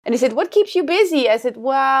And he said, what keeps you busy? I said,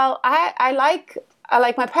 well, I like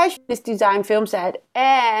my passion is design film set,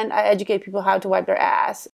 and I educate people how to wipe their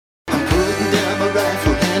ass. I'm putting down my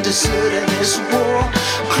rifle and deserting this war.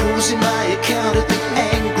 Closing my account at the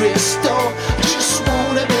angry store. Just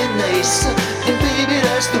wanna be nice, and baby,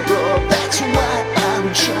 that's the rub. That's why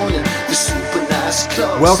I'm joining the Super Nice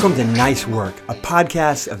Club. Welcome to Nice Work, a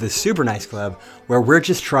podcast of the Super Nice Club, where we're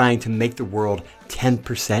just trying to make the world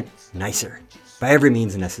 10% nicer by every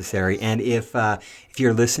means necessary. And if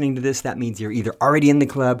you're listening to this, that means you're either already in the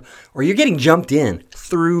club or you're getting jumped in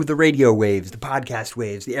through the radio waves, the podcast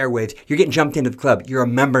waves, the airwaves. You're getting jumped into the club. You're a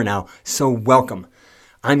member now, so welcome.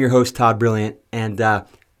 I'm your host, Todd Brilliant, and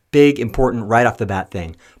big, important, right off the bat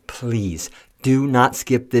thing. Please do not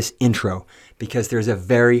skip this intro because there's a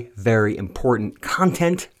very, very important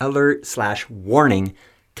content alert / warning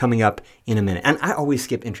coming up in a minute. And I always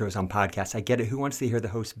skip intros on podcasts. I get it. Who wants to hear the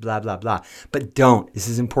host blah, blah, blah? But don't. This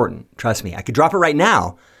is important. Trust me. I could drop it right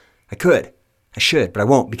now. I could. I should, but I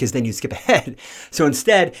won't because then you skip ahead. So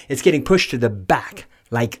instead, it's getting pushed to the back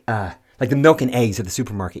like the milk and eggs at the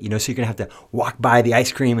supermarket, so you're going to have to walk by the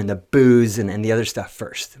ice cream and the booze and the other stuff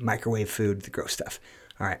first. Microwave food, the gross stuff.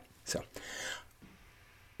 All right. So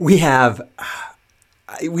we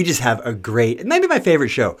just have a great, maybe my favorite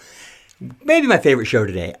show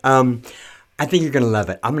today. I think you're going to love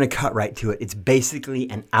it. I'm going to cut right to it. It's basically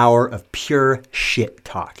an hour of pure shit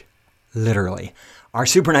talk. Literally. Our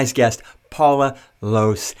super nice guest, Paula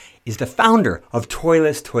Loos, is the founder of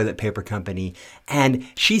Toyless Toilet Paper Company, and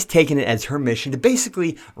she's taken it as her mission to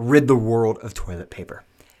basically rid the world of toilet paper,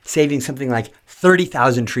 saving something like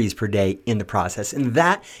 30,000 trees per day in the process. And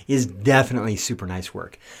that is definitely super nice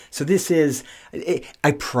work. So this is,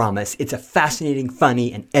 I promise, it's a fascinating,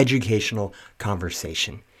 funny, and educational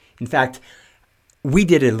conversation. In fact, we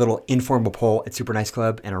did a little informal poll at Super Nice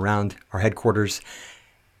Club and around our headquarters,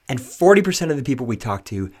 and 40% of the people we talked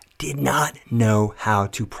to did not know how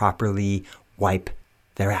to properly wipe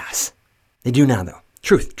their ass. They do now, though.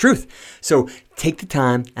 Truth. So take the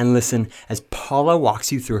time and listen as Paula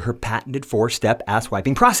walks you through her patented 4-step ass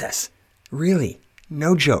wiping process. Really,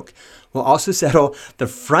 no joke. We'll also settle the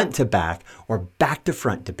front to back or back to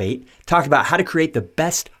front debate, talk about how to create the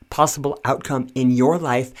best possible outcome in your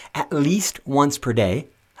life at least once per day.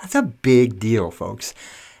 That's a big deal, folks.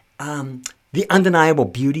 The undeniable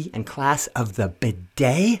beauty and class of the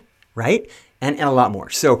bidet, right? And a lot more.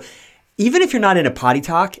 So even if you're not into potty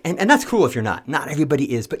talk, and that's cool if you're not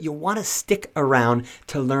everybody is, but you'll want to stick around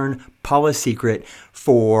to learn Paula's secret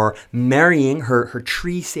for marrying her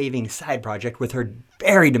tree-saving side project with her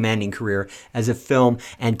very demanding career as a film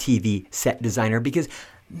and TV set designer, because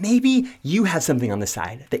maybe you have something on the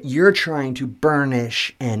side that you're trying to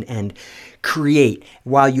burnish and create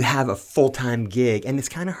while you have a full-time gig, and it's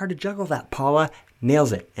kind of hard to juggle that. Paula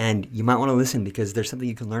nails it, and you might want to listen because there's something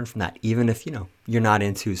you can learn from that, even if you're not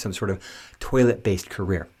into some sort of toilet-based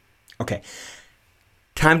career. Okay,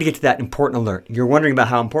 time to get to that important alert. You're wondering about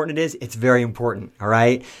how important it is. It's very important, all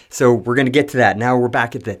right? So we're going to get to that. Now we're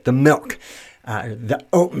back at the milk, the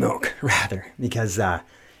oat milk, rather, because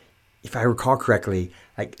if I recall correctly,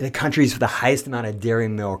 like the countries with the highest amount of dairy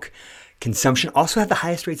milk consumption also have the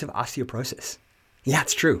highest rates of osteoporosis. Yeah,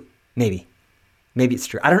 it's true. Maybe it's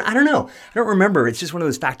true. I don't know. I don't remember. It's just one of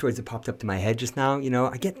those factoids that popped up in my head just now.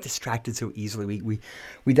 I get distracted so easily. We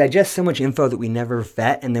digest so much info that we never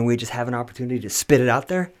vet, and then we just have an opportunity to spit it out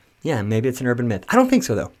there. Yeah, maybe it's an urban myth. I don't think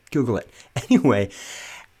so, though. Google it. Anyway,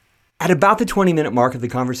 at about the 20-minute mark of the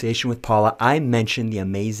conversation with Paula, I mentioned the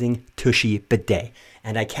amazing Tushy bidet,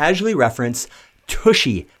 and I casually reference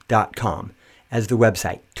Tushy.com as the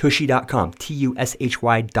website. Tushy.com.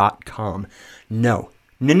 Tushy.com. No.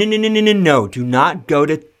 Do not go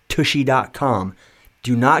to Tushy.com.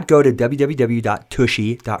 Do not go to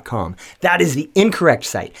www.tushy.com. That is the incorrect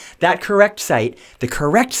site. The correct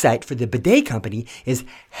site for the bidet company is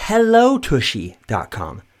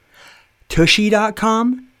hellotushy.com.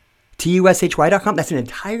 Tushy.com, Tushy.com, that's an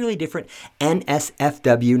entirely different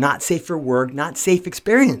NSFW, not safe for work, not safe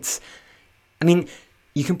experience. I mean,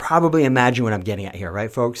 you can probably imagine what I'm getting at here,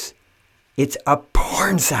 right, folks? It's a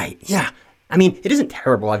porn site. Yeah. I mean, it isn't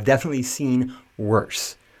terrible. I've definitely seen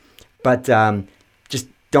worse. But just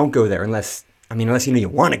don't go there unless you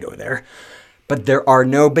want to go there. But there are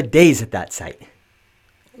no bidets at that site.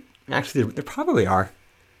 Actually, there probably are.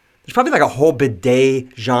 There's probably like a whole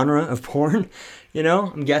bidet genre of porn.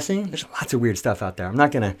 I'm guessing. There's lots of weird stuff out there. I'm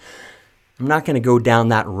not gonna go down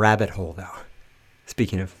that rabbit hole, though.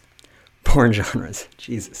 Speaking of porn genres,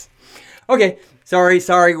 Jesus. Okay, sorry.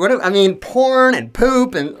 I mean, porn and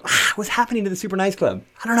poop and what's happening to the Super Nice Club?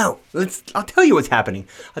 I don't know. I'll tell you what's happening.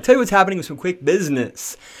 I'll tell you what's happening with some quick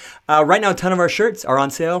business. Right now, a ton of our shirts are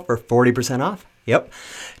on sale for 40% off. Yep.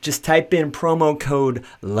 Just type in promo code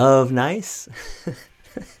LOVENICE.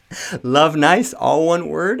 Love Nice, all one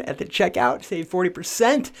word at the checkout. Save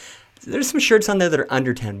 40%. There's some shirts on there that are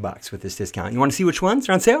under $10 with this discount. You want to see which ones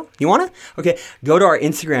are on sale? You want to? Okay, go to our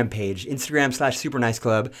Instagram page,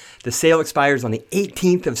 Instagram/SuperNiceClub. The sale expires on the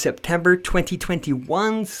 18th of September,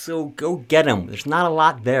 2021, so go get them. There's not a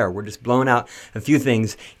lot there. We're just blowing out a few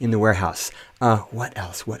things in the warehouse. What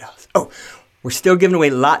else? Oh, we're still giving away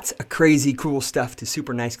lots of crazy cool stuff to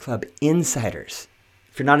Super Nice Club insiders.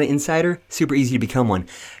 If you're not an insider, super easy to become one.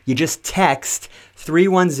 You just text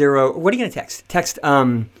 310, what are you going to text? Text,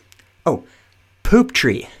 poop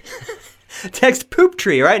tree. Text poop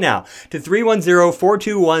tree right now to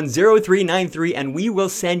 310-421-0393 and we will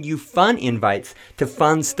send you fun invites to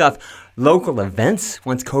fun stuff. Local events,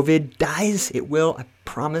 once COVID dies, it will, I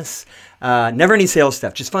promise. Never any sales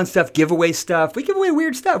stuff, just fun stuff, giveaway stuff. We give away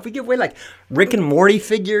weird stuff. We give away like Rick and Morty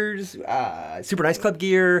figures, Super Nice Club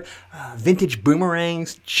gear, vintage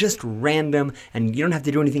boomerangs, just random. And you don't have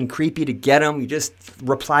to do anything creepy to get them. You just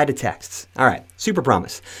reply to texts. All right, super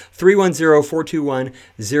promise.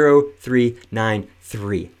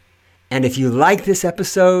 310-421-0393. And if you like this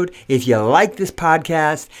episode, if you like this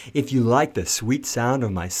podcast, if you like the sweet sound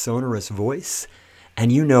of my sonorous voice,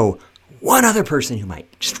 and you know one other person who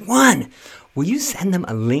might, just one, will you send them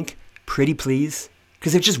a link, pretty please?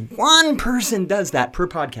 Because if just one person does that per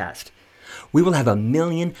podcast, we will have 1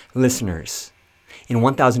 million listeners in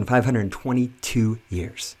 1,522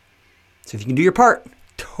 years. So if you can do your part,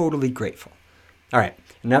 totally grateful. All right,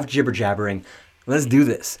 enough jibber jabbering. Let's do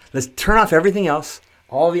this. Let's turn off everything else.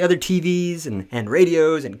 All the other TVs and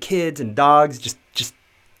radios and kids and dogs, just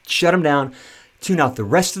shut them down, tune out the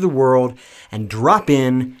rest of the world, and drop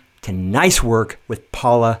in to Nice Work with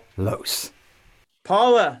Paula Loos.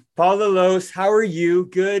 Paula Loos, how are you?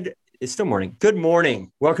 Good. It's still morning. Good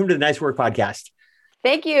morning. Welcome to the Nice Work podcast.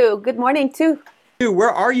 Thank you. Good morning, too. Dude,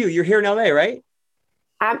 where are you? You're here in LA, right?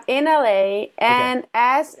 I'm in LA, and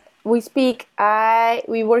as we speak,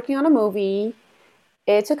 we're working on a movie.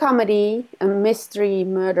 It's a comedy, a mystery,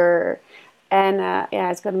 murder, and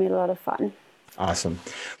it's going to be a lot of fun. Awesome.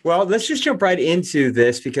 Well, let's just jump right into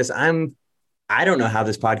this because I don't know how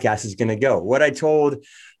this podcast is going to go. What I told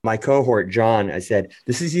my cohort, John, I said,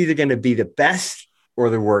 this is either going to be the best or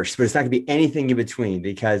the worst, but it's not going to be anything in between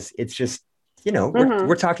because it's just,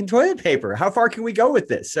 we're talking toilet paper. How far can we go with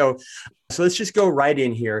this? So let's just go right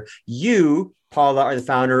in here. You, Paula, are the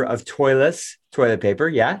founder of Toiless Toilet Paper.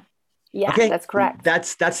 Yeah. Yeah, okay. That's correct.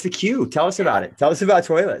 That's the cue. Tell us about it. Tell us about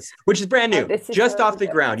Toiless, which is brand new, just off the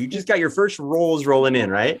ground. You just got your first rolls rolling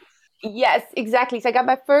in, right? Yes, exactly. So I got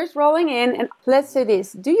my first rolling in, and let's say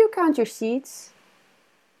this. Do you count your sheets?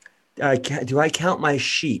 Do I count my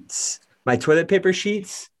sheets? My toilet paper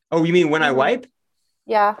sheets? Oh, you mean when I wipe?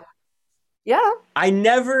 Yeah. Yeah. I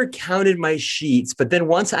never counted my sheets, but then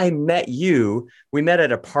once I met you, we met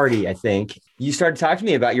at a party, I think. You started talking to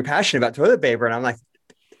me about your passion about toilet paper, and I'm like,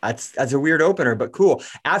 that's a weird opener, but cool.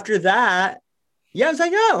 After that, I was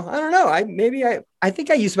like, oh, I don't know. I think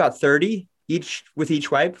I used about 30 with each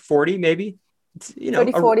wipe, 40 maybe.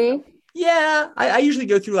 30, 40. Yeah, I usually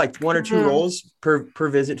go through like 1 or 2 rolls per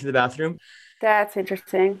visit to the bathroom. That's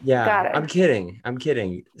interesting. Yeah, got it. I'm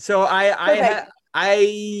kidding. So I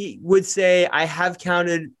would say I have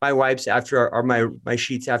counted my wipes after my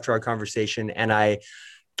sheets after our conversation, and I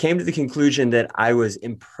came to the conclusion that I was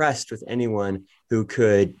impressed with anyone who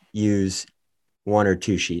could use 1 or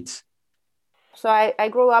 2 sheets. So I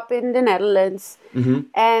grew up in the Netherlands,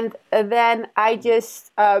 and then I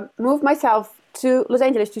just moved myself to Los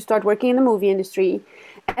Angeles to start working in the movie industry.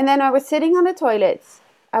 And then I was sitting on the toilet.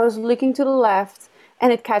 I was looking to the left,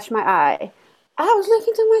 and it caught my eye. I was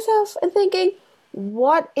looking to myself and thinking,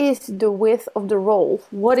 what is the width of the roll?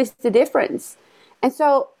 What is the difference? And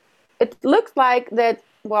so it looked like that.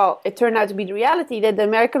 Well, it turned out to be the reality that the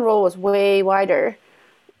American roll was way wider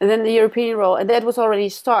than the European roll, and that was already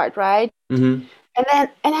a start, right? Mm-hmm. And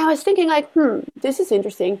I was thinking like, this is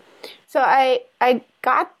interesting. So I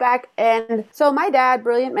got back, and so my dad,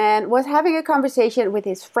 brilliant man, was having a conversation with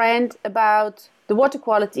his friend about the water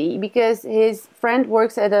quality because his friend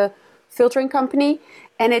works at a filtering company,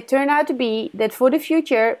 and it turned out to be that for the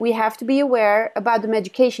future, we have to be aware about the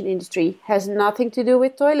medication industry. Has nothing to do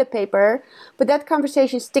with toilet paper, but that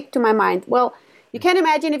conversation stick to my mind. Well, you can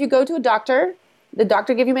imagine if you go to a doctor, the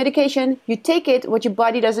doctor gives you medication, you take it, what your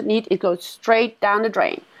body doesn't need, it goes straight down the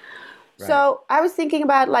drain. Right. So I was thinking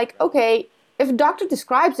about like, okay, if a doctor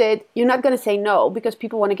describes it, you're not going to say no because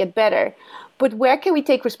people want to get better. But where can we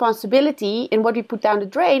take responsibility in what we put down the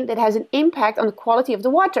drain that has an impact on the quality of the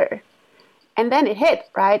water? And then it hit,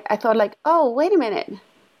 right? I thought like, oh, wait a minute.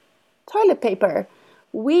 Toilet paper.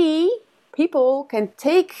 We, people, can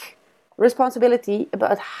take responsibility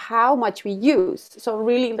about how much we use. So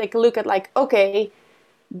really like look at like, okay,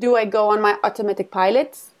 do I go on my automatic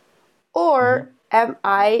pilot? Or am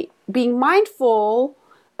I being mindful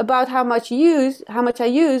about how much I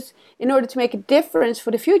use in order to make a difference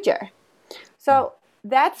for the future? So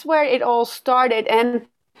that's where it all started. And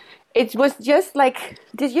it was just like,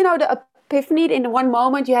 the epiphany in one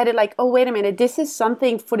moment. You had it like, oh, wait a minute, this is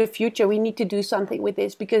something for the future. We need to do something with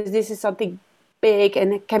this because this is something big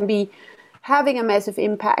and it can be having a massive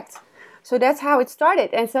impact. So that's how it started.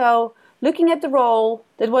 And so looking at the role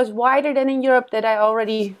that was wider than in Europe that I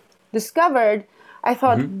already discovered, I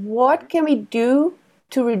thought, what can we do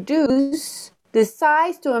to reduce the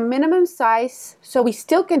size to a minimum size so we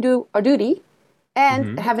still can do our duty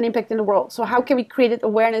and have an impact in the world? So how can we create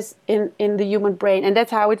awareness in the human brain? And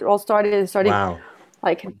that's how it all started. It started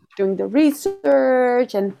like doing the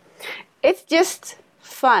research, and it's just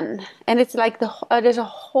fun. And it's like there's a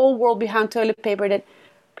whole world behind toilet paper that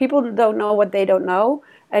people don't know what they don't know.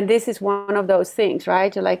 And this is one of those things,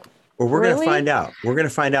 right? You're like, well, we're going to find out. We're going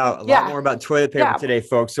to find out a lot more about toilet paper today,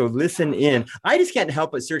 folks. So listen in. I just can't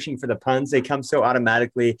help but searching for the puns. They come so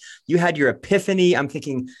automatically. You had your epiphany. I'm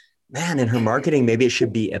thinking, man, in her marketing, maybe it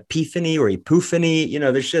should be epiphany or epophany.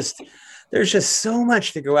 There's just so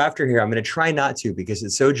much to go after here. I'm going to try not to because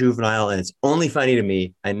it's so juvenile and it's only funny to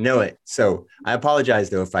me. I know it. So I apologize,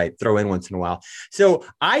 though, if I throw in once in a while. So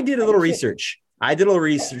I did a little research.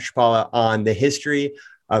 Paula, on the history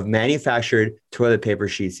of manufactured toilet paper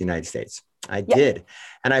sheets in the United States. I did.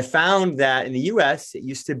 And I found that in the US, it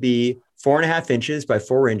used to be 4.5 inches by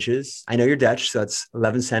 4 inches. I know you're Dutch, so that's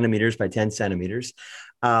 11 centimeters by 10 centimeters.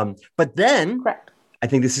 But then, I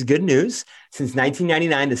think this is good news. Since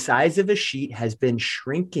 1999, the size of a sheet has been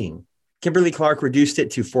shrinking. Kimberly-Clark reduced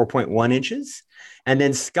it to 4.1 inches. And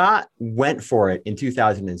then Scott went for it in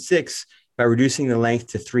 2006 by reducing the length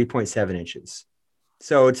to 3.7 inches.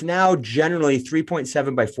 So it's now generally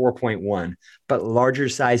 3.7 by 4.1, but larger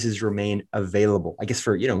sizes remain available, I guess,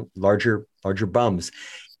 for, larger bums.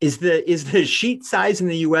 Is the sheet size in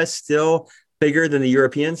the US still bigger than the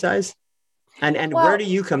European size? And where do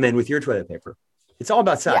you come in with your toilet paper? It's all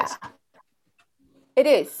about size. Yeah. It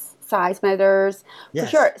is. Size matters for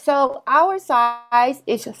sure. So our size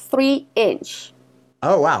is 3 inch.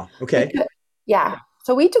 Oh, wow. Okay.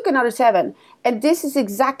 So we took another 7, and this is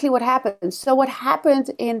exactly what happened. So what happened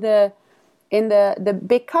in the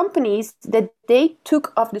big companies that they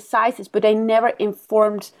took off the sizes, but they never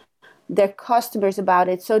informed their customers about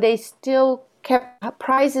it. So they still kept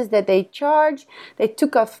prices that they charge. They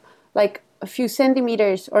took off like a few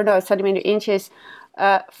inches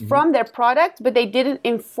from their product, but they didn't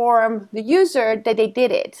inform the user that they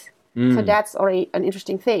did it. So that's already an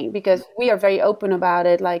interesting thing because we are very open about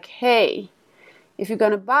it. Like, hey, if you're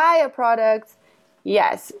going to buy a product,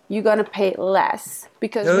 yes, you're going to pay less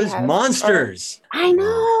because those monsters. I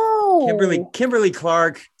know.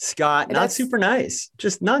 Kimberly-Clark, Scott, not super nice.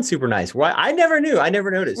 Just not super nice. Why? I never knew. I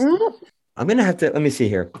never noticed. I'm going to have to, let me see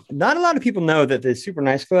here. Not a lot of people know that the Super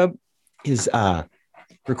Nice Club is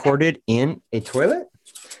recorded in a toilet.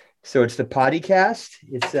 So it's the podcast.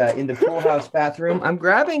 It's in the Full House bathroom. I'm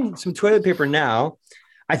grabbing some toilet paper now.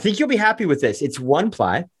 I think you'll be happy with this. It's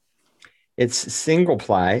 1-ply. It's single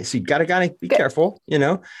ply. So you gotta be careful,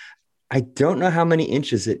 I don't know how many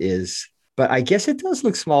inches it is, but I guess it does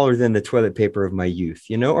look smaller than the toilet paper of my youth,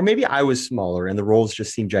 or maybe I was smaller and the rolls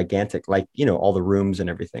just seem gigantic, like, all the rooms and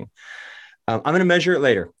everything. I'm going to measure it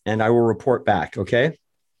later and I will report back. Okay.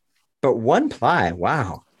 But 1-ply.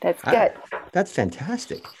 Wow. That's good. That's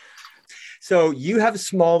fantastic. So you have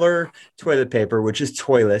smaller toilet paper, which is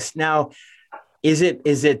toyless. Now, is it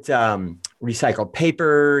recycled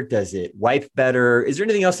paper? Does it wipe better? Is there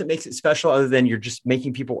anything else that makes it special other than you're just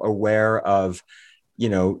making people aware of, you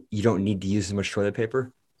don't need to use as much toilet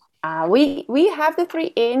paper? We have the 3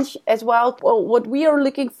 inch as well. Well, what we are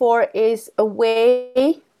looking for is a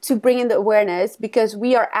way to bring in the awareness because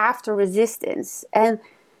we are after resistance. And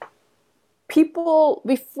people,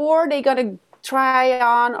 before they're going to try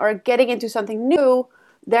on or getting into something new,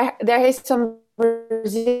 there is some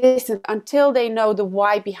resistance until they know the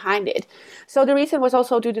why behind it. So the reason was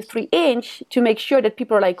also to the 3 inch to make sure that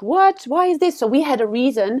people are like, what? Why is this? So we had a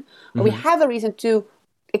reason, or we have a reason to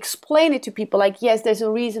explain it to people like, yes, there's a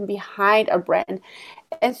reason behind our brand.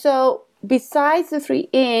 And so besides the 3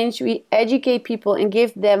 inch, we educate people and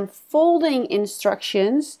give them folding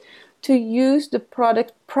instructions to use the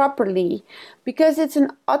product properly because it's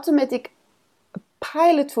an automatic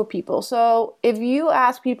pilot for people. So if you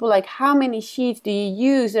ask people like, how many sheets do you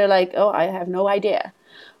use? They're like, oh, I have no idea.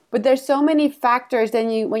 But there's so many factors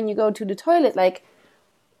then when you go to the toilet, like,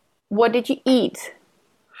 what did you eat?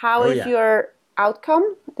 How is your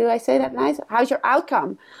outcome? Do I say that nice? How's your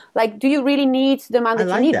outcome? Like, do you really need the amount that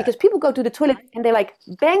you need? Because people go to the toilet and they like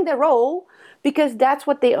bang their roll because that's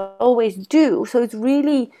what they always do. So it's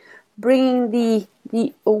really bringing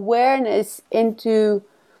the awareness into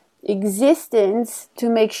existence to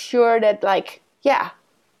make sure that, like,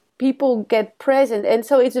 people get present. And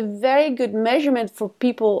so it's a very good measurement for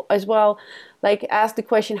people as well. Like, ask the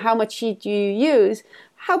question, how much sheet do you use?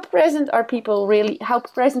 How present people really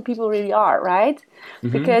are, right?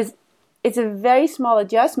 Mm-hmm. Because it's a very small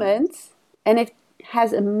adjustment and it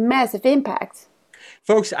has a massive impact.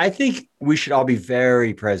 Folks, I think we should all be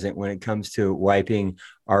very present when it comes to wiping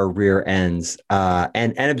our rear ends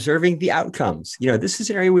and observing the outcomes. You know, this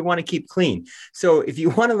is an area we want to keep clean. So if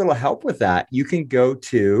you want a little help with that, you can go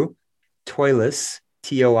to Toiless,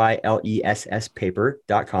 TOILESS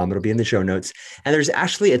paper.com. It'll be in the show notes. And there's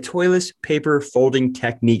actually a Toiless paper folding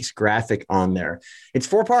techniques graphic on there. It's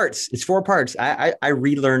 4 parts. I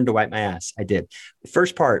relearned to wipe my ass. I did. The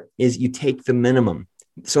first part is you take the minimum.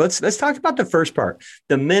 So let's talk about the first part,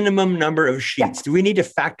 the minimum number of sheets. Yeah. Do we need to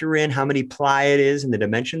factor in how many ply it is and the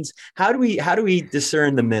dimensions? How do we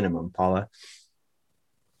discern the minimum, Paula?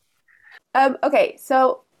 Okay,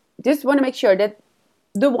 so just want to make sure that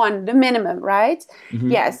the minimum, right?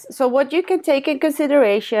 Mm-hmm. Yes. So what you can take in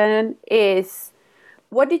consideration is,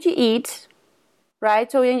 what did you eat,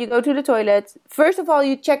 right? So when you go to the toilet, first of all,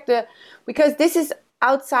 you check because this is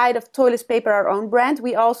outside of Toiless Paper, our own brand.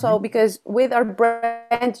 We also, because with our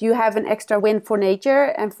brand, you have an extra win for nature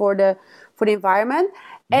and for the environment.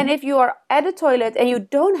 Mm-hmm. And if you are at a toilet and you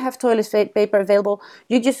don't have Toiless Paper available,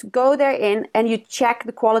 you just go there and you check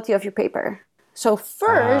the quality of your paper. So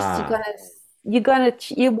first,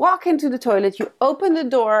 you walk into the toilet, you open the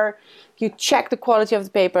door, you check the quality of the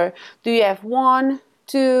paper. Do you have 1,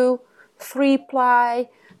 2, 3 ply?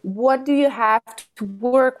 What do you have to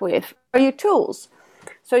work with? Are your tools?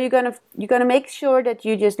 So you're gonna make sure that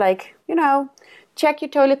you just check your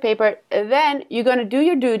toilet paper. Then you're gonna do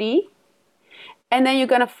your duty, and then you're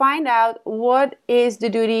gonna find out what is the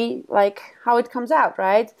duty, like how it comes out,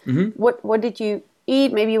 right? Mm-hmm. What did you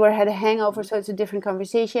eat? Maybe you had a hangover, so it's a different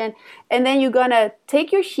conversation. And then you're gonna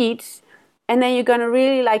take your sheets, and then you're gonna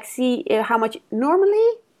really see how much. Normally,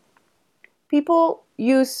 people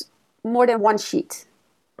use more than 1 sheet.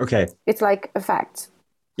 Okay. It's like a fact.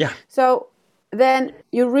 Yeah. So then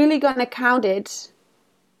you're really going to count it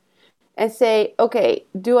and say, okay,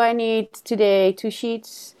 do I need today 2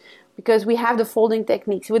 sheets? Because we have the folding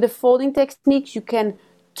techniques. With the folding techniques, you can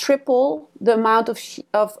triple the amount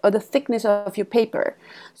of the thickness of your paper.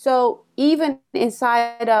 So even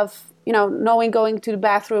inside of, knowing going to the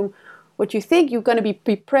bathroom, what you think, you're going to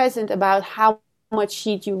be present about how much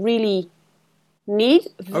sheet you really need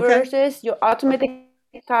versus your automatic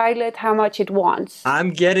toilet, how much it wants. I'm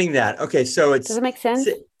getting that. Okay, so does it make sense?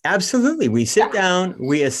 Absolutely. We sit down,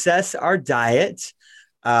 we assess our diet,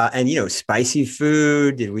 and spicy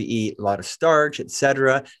food. Did we eat a lot of starch,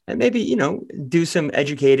 etc.? And maybe do some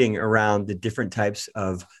educating around the different types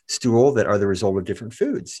of stool that are the result of different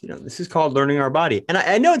foods. This is called learning our body. And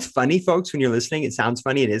I know it's funny, folks, when you're listening. It sounds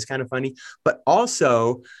funny. It is kind of funny, but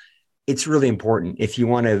also, it's really important if you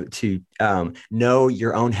want to know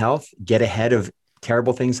your own health, get ahead of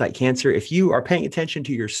terrible things like cancer. If you are paying attention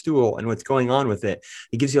to your stool and what's going on with it,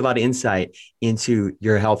 it gives you a lot of insight into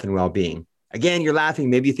your health and well-being. Again, you're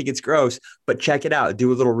laughing. Maybe you think it's gross, but check it out.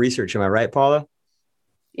 Do a little research. Am I right, Paula?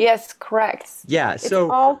 Yes, correct. Yeah. It's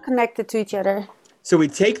all connected to each other. So we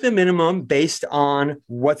take the minimum based on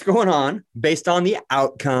what's going on, based on the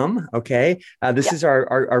outcome. Okay. This is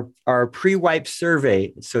our pre-wipe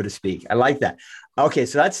survey, so to speak. I like that. Okay.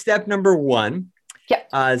 So that's step number 1. Yep.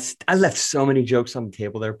 I left so many jokes on the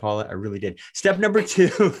table there, Paula. I really did. Step number 2,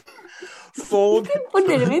 fold. You put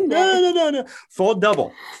them in there. No. Fold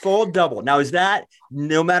double. Now, is that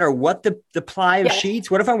no matter what the ply of sheets?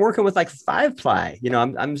 What if I'm working with 5 ply?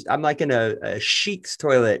 I'm like in a Sheik's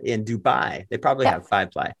toilet in Dubai. They probably have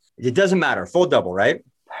 5 ply. It doesn't matter. Fold double, right?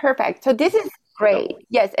 Perfect. So this is great.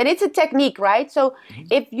 Yes. And it's a technique, right? So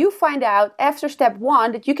if you find out after step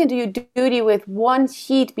 1 that you can do your duty with 1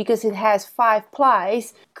 sheet because it has 5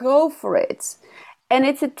 plies, go for it. And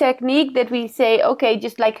it's a technique that we say, okay,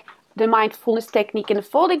 just like the mindfulness technique and the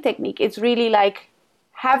folding technique, it's really like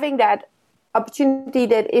having that opportunity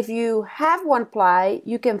that if you have 1 ply,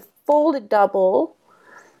 you can fold it double,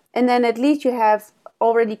 and then at least you have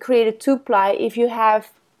already created 2-ply if you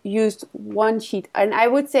have used 1 sheet. And I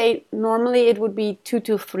would say normally it would be 2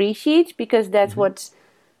 to 3 sheets because that's what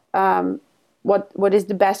is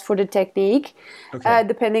the best for the technique,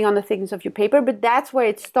 depending on the thickness of your paper. But that's where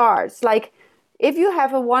it starts. Like if you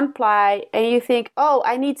have a 1-ply and you think, oh,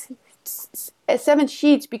 I need 7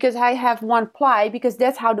 sheets because I have 1-ply, because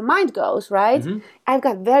that's how the mind goes, right? I've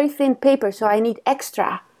got very thin paper, so I need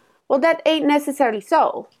extra. Well, that ain't necessarily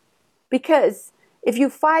so, because if you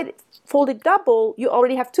fold it double, you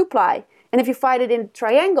already have 2-ply. And if you fold it in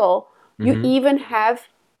triangle, you even have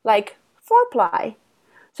like 4-ply.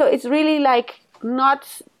 So it's really like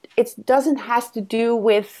it doesn't have to do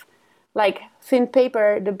with like thin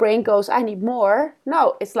paper, the brain goes, I need more.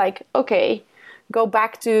 No, it's like, okay, go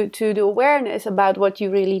back to the awareness about what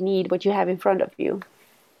you really need, what you have in front of you.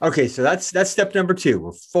 Okay, so that's step number 2.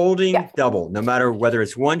 We're folding double. No matter whether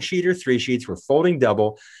it's 1 sheet or 3 sheets, we're folding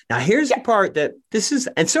double. Now, here's the part that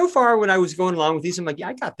and so far when I was going along with these, I'm like, yeah,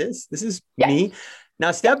 I got this. This is me.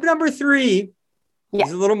 Now, step number 3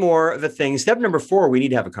 is a little more of a thing. Step number 4, we need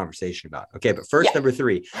to have a conversation about. Okay, but first, number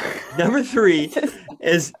 3. Number 3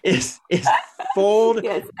 is fold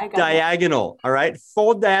diagonal. All right,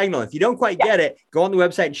 fold diagonal. If you don't quite get it, go on the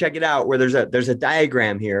website and check it out. Where there's a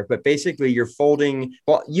diagram here, but basically you're folding.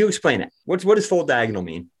 Well, you explain it. What does fold diagonal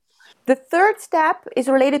mean? The third step is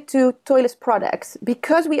related to Toiless products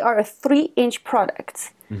because we are a 3-inch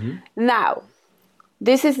product. Now,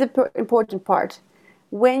 this is the important part.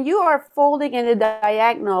 When you are folding in the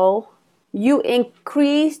diagonal, you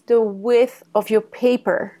increase the width of your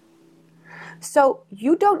paper. So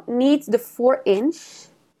you don't need the 4-inch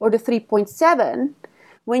or the 3.7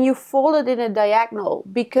 when you fold it in a diagonal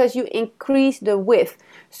because you increase the width.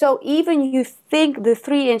 So even you think the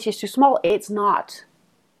 3-inch is too small, it's not.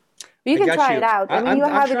 You can try it out. I mean, you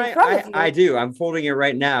have it in front of you. I do. I'm folding it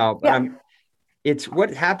right now. But it's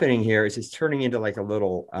what's happening here is it's turning into like a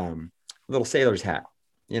little sailor's hat.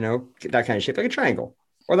 You know, that kind of shape, like a triangle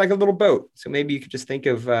or like a little boat. So maybe you could just think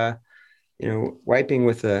of, wiping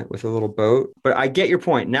with a little boat. But I get your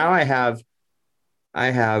point. Now I have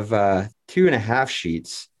 2.5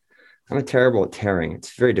 sheets. I'm terrible at tearing.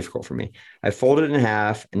 It's very difficult for me. I folded it in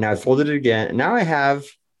half and now I folded it again. And now I have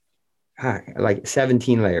like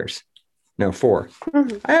 17 layers. No, 4.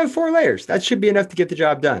 I have 4 layers. That should be enough to get the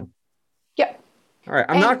job done. Yeah. All right.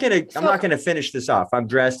 I'm not gonna finish this off. I'm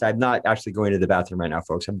dressed. I'm not actually going to the bathroom right now,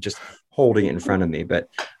 folks. I'm just holding it in front of me, but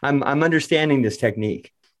I'm understanding this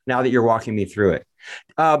technique now that you're walking me through it.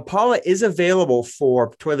 Paula is available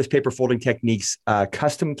for Toiless Paper Folding Techniques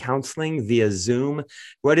custom counseling via Zoom.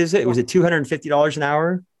 What is it? Was it $250 an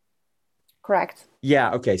hour? Correct.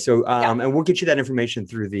 Yeah. Okay. So, and we'll get you that information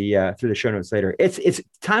through the show notes later. It's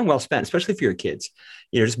time well spent, especially for your kids.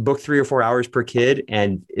 Just book 3 or 4 hours per kid,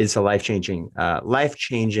 and it's a life changing,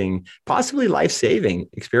 possibly life saving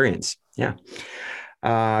experience. Yeah.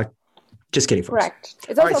 Just kidding, folks. Correct.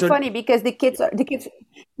 It's also funny because the kids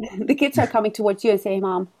are coming towards you and saying,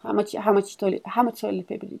 "Mom, how much toilet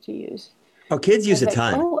paper did you use?" Oh, kids use a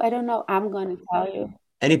ton. Oh, I don't know. I'm going to tell you.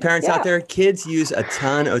 Any parents out there? Kids use a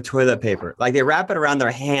ton of toilet paper. Like they wrap it around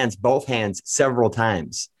their hands, both hands, several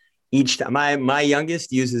times each time. My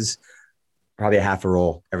youngest uses probably a half a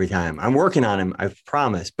roll every time. I'm working on him, I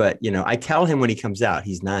promise. But I tell him when he comes out,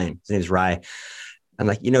 he's 9. His name's Rye. I'm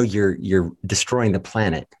like, you're destroying the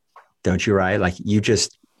planet, don't you, Rye? Like you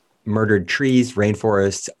just murdered trees,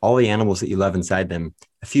 rainforests, all the animals that you love inside them.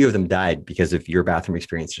 A few of them died because of your bathroom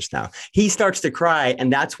experience just now. He starts to cry,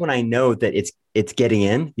 and that's when I know that it's getting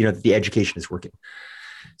in, that the education is working.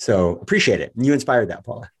 So appreciate it. And you inspired that,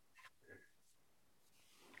 Paula.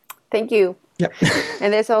 Thank you. Yep.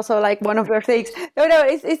 And that's also like one of your things. No,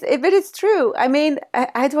 but it's true. I mean,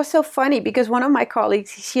 it was so funny because one of my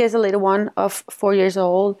colleagues, she has a little one of 4 years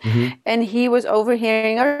old, and he was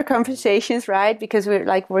overhearing our conversations, right? Because we're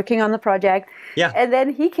like working on the project. Yeah. And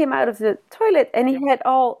then he came out of the toilet and he had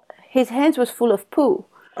his hands was full of poo.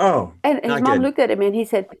 Oh, and his mom looked at him and he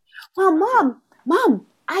said, "Well, mom,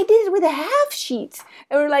 I did it with a half sheet."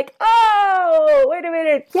 And we're like, "Oh, wait a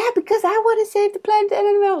minute. Yeah, because I want to save the planet and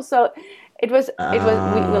animals." So it was we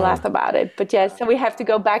laughed about it. But yes, so we have to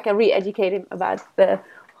go back and re-educate him about the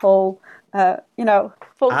whole,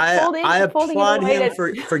 folding. I applaud him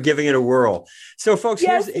for giving it a whirl. So folks,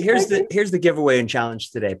 here's the giveaway and challenge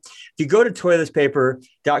today. If you go to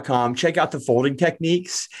toiletpaper.com, check out the folding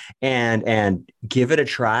techniques and give it a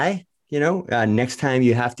try. Next time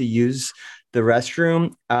you have to use the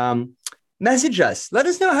restroom, message us. Let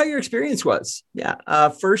us know how your experience was. Yeah.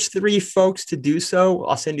 First 3 folks to do so,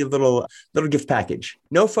 I'll send you a little gift package.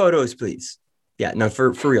 No photos, please. Yeah, no, for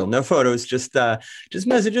real, no photos, just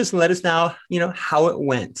messages and let us know, how it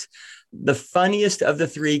went. The funniest of the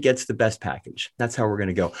three gets the best package. That's how we're going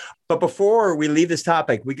to go. But before we leave this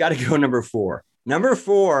topic, we got to go number 4. Number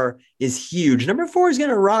 4 is huge. Number 4 is going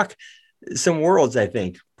to rock some worlds, I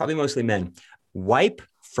think, probably mostly men. Wipe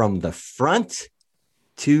from the front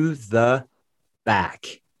to the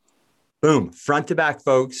back. Boom. Front to back,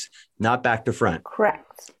 folks, not back to front.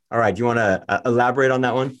 Correct. All right. Do you want to elaborate on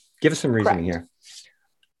that one? Give us some reasoning here.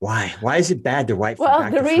 Why? Why is it bad to wipe from back to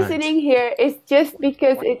front? Well, the reasoning here is just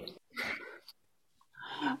because it's...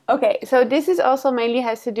 Okay, so this is also mainly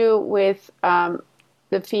has to do with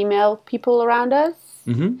the female people around us.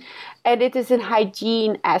 Mm-hmm. And it is a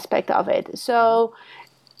hygiene aspect of it. So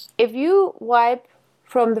if you wipe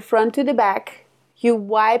from the front to the back, you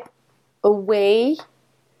wipe away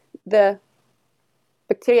the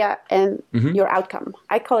bacteria and your outcome.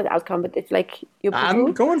 I call it outcome, but it's like you.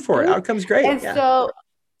 I'm going for it. Outcome's great. And so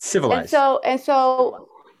civilized. And so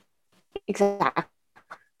exactly.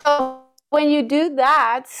 So when you do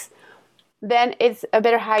that, then it's a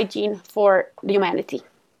better hygiene for the humanity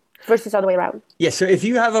versus the other way around. Yeah. So if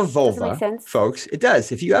you have a vulva, folks, it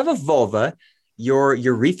does. If you have a vulva, your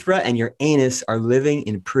urethra and your anus are living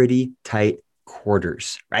in pretty tight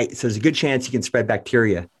quarters, right? So there's a good chance you can spread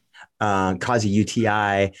bacteria, cause a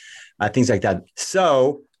UTI, things like that.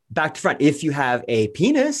 So back to front, if you have a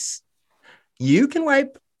penis, you can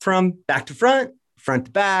wipe from back to front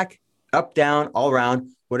to back, up, down, all around,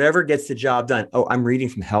 whatever gets the job done. Oh, I'm reading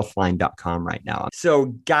from healthline.com right now. So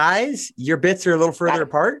guys, your bits are a little further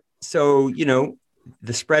apart. So,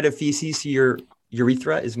 the spread of feces to your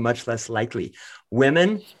urethra is much less likely.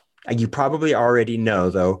 Women, you probably already know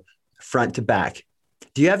though, front to back.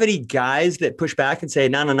 Do you have any guys that push back and say,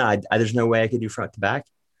 no, there's no way I could do front to back?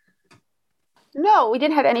 No, we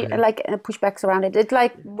didn't have any pushbacks around it. It's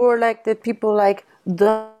like more like the people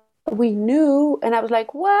we knew, and I was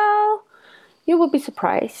like, well, you would be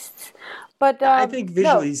surprised. But I think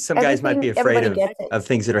visually, some guys might be afraid of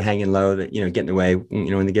things that are hanging low that get in the way.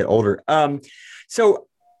 When they get older. So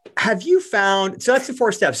have you found? So that's the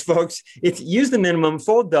 4 steps, folks. It's use the minimum,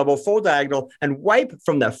 fold double, fold diagonal, and wipe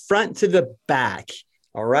from the front to the back.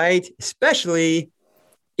 All right, especially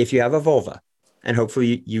if you have a vulva. And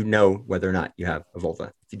hopefully you know whether or not you have a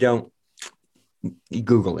vulva. If you don't, you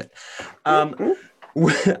Google it.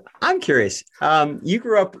 I'm curious. You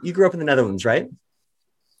grew up in the Netherlands, right?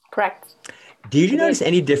 Correct. Did you notice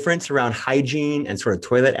any difference around hygiene and sort of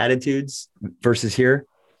toilet attitudes versus here?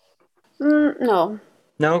 No.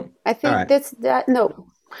 No? I think no.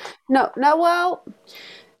 Well,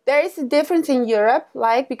 there is a difference in Europe,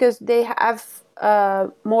 because they have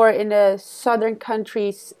more in the southern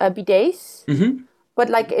countries bidets. Mm-hmm. But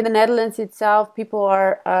in the Netherlands itself, people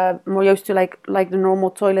are more used to like the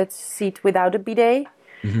normal toilet seat without a bidet.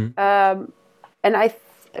 Mm-hmm. And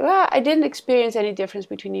I didn't experience any difference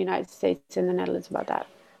between the United States and the Netherlands about that.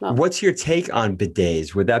 No. What's your take on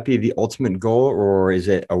bidets? Would that be the ultimate goal, or is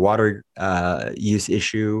it a water use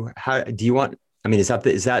issue? How do you want? I mean, is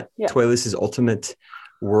that Toilist's ultimate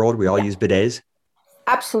world? We all use bidets.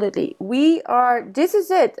 Absolutely. This is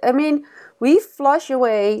it. I mean, we flush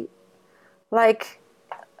away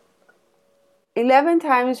 11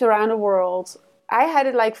 times around the world. I had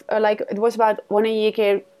it it was about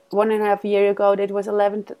 1.5 years ago. It was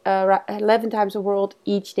 11 times the world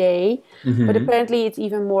each day. Mm-hmm. But apparently it's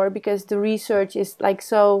even more because the research is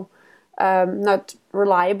so not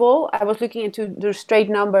reliable. I was looking into the straight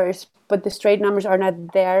numbers, but the straight numbers are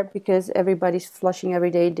not there because everybody's flushing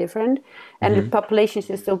every day different, and the population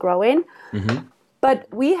is still growing. Mm-hmm. But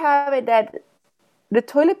we have it that the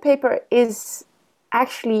toilet paper is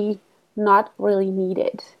actually not really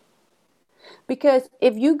needed. Because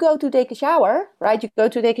if you go to take a shower, right,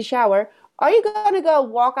 are you going to go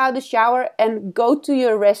walk out the shower and go to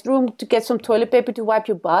your restroom to get some toilet paper to wipe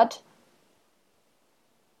your butt?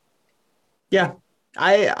 Yeah,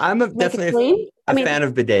 I'm definitely a fan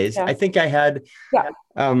of bidets. Yeah. I think I had,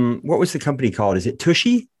 what was the company called? Is it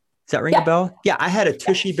Tushy? Does that ring a bell? Yeah, I had a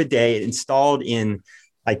Tushy bidet installed in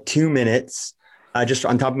 2 minutes. Just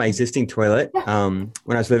on top of my existing toilet when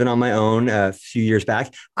I was living on my own a few years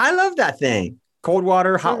back. I love that thing. Cold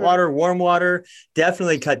water, hot water, warm water.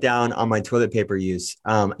 Definitely cut down on my toilet paper use.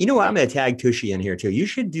 You know what? I'm going to tag Tushy in here too. You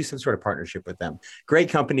should do some sort of partnership with them. Great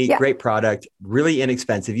company, great product, really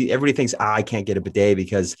inexpensive. Everybody thinks, I can't get a bidet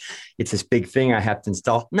because it's this big thing I have to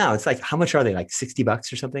install. No, it's how much are they?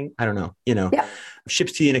 $60 or something? I don't know.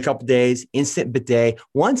 Ships to you in a couple of days, instant bidet.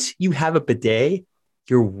 Once you have a bidet,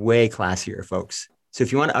 you're way classier, folks. So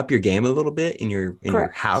if you want to up your game a little bit in your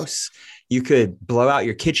house, You could blow out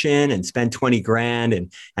your kitchen and spend 20 grand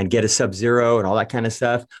and get a Sub-Zero and all that kind of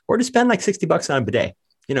stuff, or to spend like $60 on a bidet,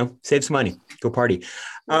 save some money, go party.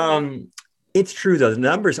 It's true though. The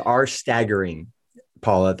numbers are staggering,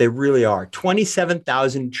 Paula. They really are.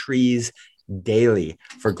 27,000 trees daily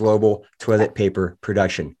for global toilet paper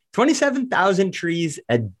production. 27,000 trees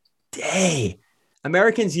a day.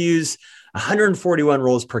 Americans use 141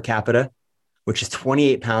 rolls per capita, which is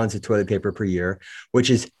 28 pounds of toilet paper per year, which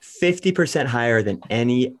is 50% higher than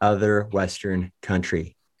any other Western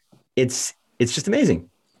country. It's just amazing.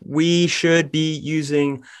 We should be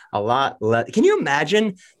using a lot less. Can you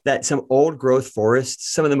imagine that some old growth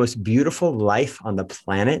forests, some of the most beautiful life on the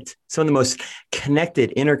planet, some of the most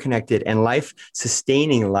connected, interconnected, and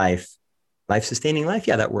life-sustaining life,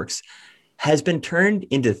 yeah, that works, has been turned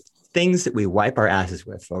into things that we wipe our asses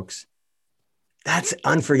with, folks. That's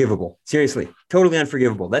unforgivable. Seriously, totally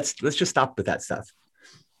unforgivable. Let's just stop with that stuff.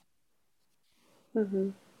 Mm-hmm.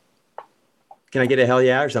 Can I get a hell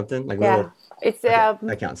yeah or something? Like yeah, little, it's okay,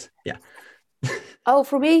 that counts. Yeah. Oh,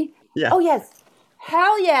 for me? Yeah. Oh, yes.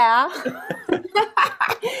 Hell yeah.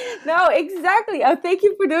 No, exactly. Oh, thank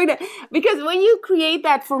you for doing that. Because when you create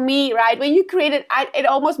that for me, right? When you create it, it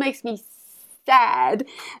almost makes me sad.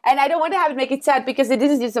 And I don't want to have it make it sad because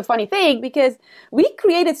this is just a funny thing, because we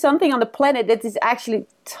created something on the planet that is actually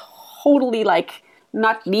totally like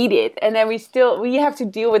not needed. And then we have to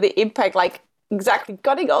deal with the impact, like exactly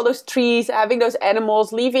cutting all those trees, having those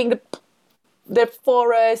animals, leaving the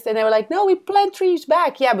forest. And they were like, no, we plant trees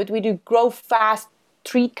back. Yeah, but we do grow fast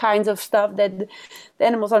tree kinds of stuff that the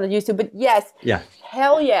animals are not used to. But yes, yeah,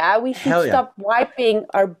 hell yeah, we should stop wiping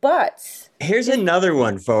our butts. Here's another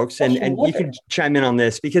one, folks, and you can chime in on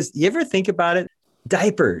this, because you ever think about it?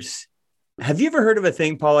 Diapers. Have you ever heard of a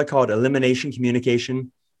thing, Paula, called elimination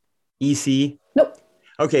communication? EC? Nope.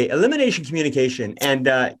 Okay, elimination communication, and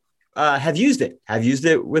have used it. I've used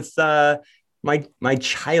it with my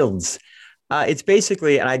child's. It's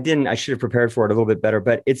basically, and I should have prepared for it a little bit better,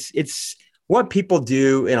 but it's what people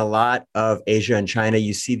do in a lot of Asia and China.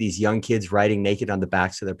 You see these young kids riding naked on the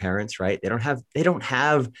backs of their parents, right? They don't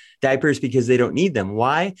have diapers because they don't need them.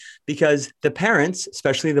 Why? Because the parents,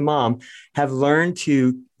 especially the mom, have learned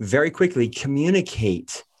to very quickly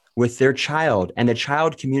communicate with their child, and the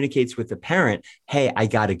child communicates with the parent, hey, I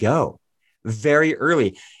gotta go, very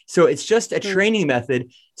early. So it's just a training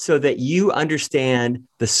method so that you understand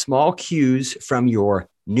the small cues from your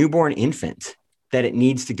newborn infant that it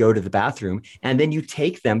needs to go to the bathroom, and then you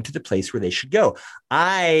take them to the place where they should go.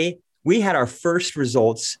 We had our first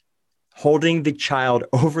results holding the child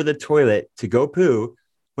over the toilet to go poo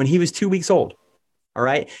when he was 2 weeks old. All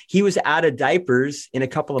right. He was out of diapers in a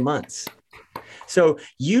couple of months. So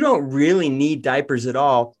you don't really need diapers at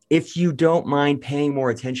all if you don't mind paying more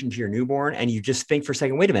attention to your newborn and you just think for a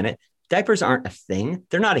second, wait a minute, diapers aren't a thing.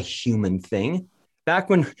 They're not a human thing. Back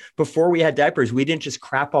before we had diapers, we didn't just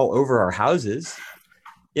crap all over our houses.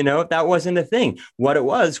 That wasn't a thing. What it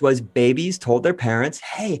was babies told their parents,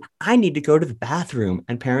 hey, I need to go to the bathroom.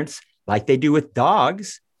 And parents, like they do with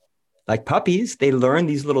dogs, like puppies, they learn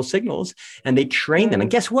these little signals and they train them.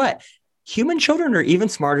 And guess what? Human children are even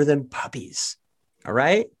smarter than puppies. All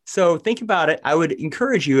right. So think about it. I would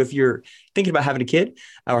encourage you, if you're thinking about having a kid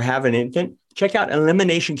or have an infant, check out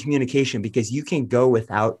elimination communication, because you can go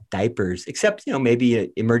without diapers, except, maybe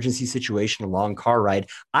an emergency situation, a long car ride.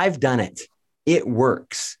 I've done it. It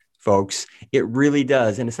works, folks. It really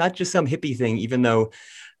does. And it's not just some hippie thing, even though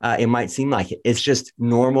it might seem like it. It's just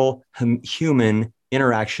normal human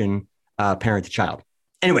interaction, parent to child.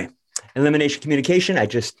 Anyway, elimination communication. I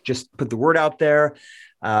just put the word out there.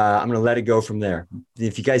 I'm going to let it go from there.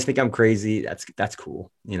 If you guys think I'm crazy, that's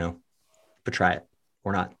cool, but try it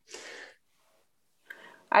or not.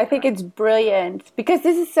 I think it's brilliant, because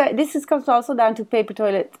this comes also down to paper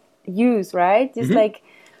toilet use, right? Just like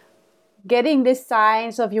getting the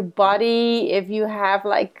signs of your body, if you have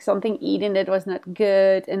like something eaten that was not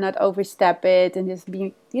good, and not overstep it, and just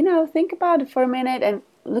be, think about it for a minute and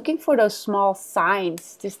looking for those small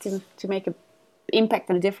signs just to make an impact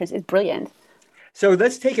and a difference. It's brilliant. So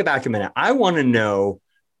let's take it back a minute. I want to know,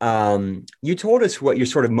 you told us what your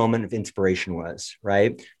sort of moment of inspiration was,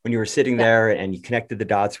 right? When you were sitting there and you connected the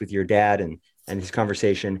dots with your dad and his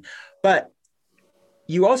conversation. But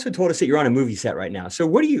you also told us that you're on a movie set right now. So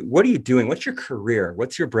what are you doing? What's your career?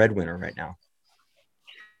 What's your breadwinner right now?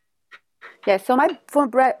 Yeah, so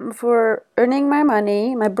for earning my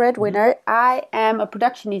money, my breadwinner, I am a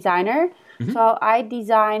production designer. So I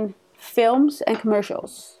design films and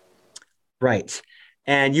commercials. Right.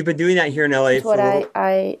 And you've been doing that here in LA. That's what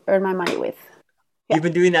I earn my money with. Yeah. You've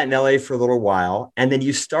been doing that in LA for a little while. And then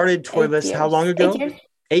you started Toyless how long ago? 8 years.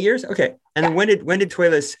 8 years? Okay. And then when did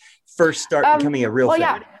Toyless first start becoming a real thing?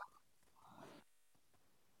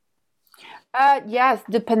 Yes,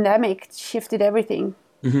 the pandemic shifted everything.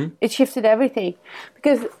 Mm-hmm. It shifted everything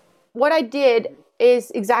because what I did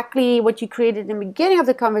is exactly what you created in the beginning of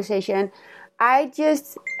the conversation. I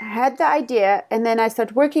just had the idea and then I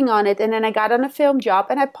started working on it and then I got on a film job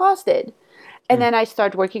and I paused it. And then I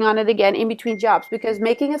started working on it again in between jobs because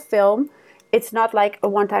making a film, it's not like a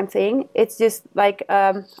one-time thing. It's just like,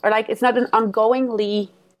 it's not an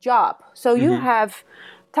ongoingly job. So you have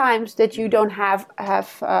times that you don't have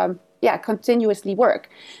continuously work.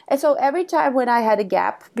 And so every time when I had a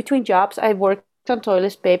gap between jobs, I worked on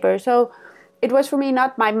Toyless Paper. So it was for me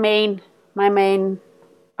not my main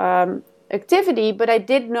activity, but I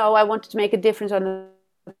did know I wanted to make a difference on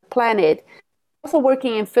the planet. Also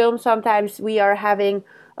working in film, sometimes we are having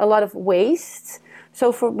a lot of waste.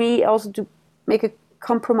 So for me also to make a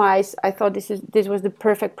compromise, I thought this was the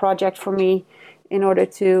perfect project for me in order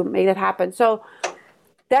to make that happen. So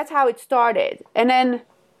that's how it started. And then,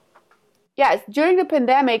 during the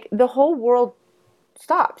pandemic, the whole world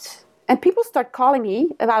stopped. And people start calling me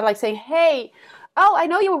about like saying, hey, I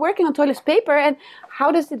know you were working on Toyless Paper and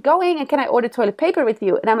how is it going? And can I order toilet paper with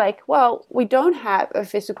you? And I'm like, well, we don't have a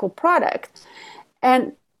physical product.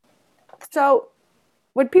 And so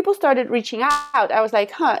when people started reaching out, I was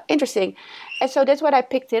like, interesting. And so that's when I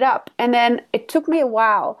picked it up. And then it took me a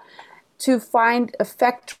while to find a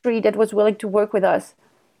factory that was willing to work with us.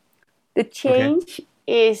 The change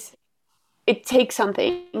is, it takes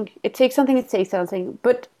something. It takes something.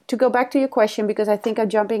 But to go back to your question, because I think I'm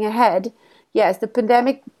jumping ahead, yes, the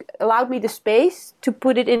pandemic allowed me the space to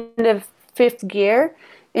put it in the fifth gear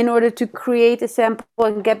in order to create a sample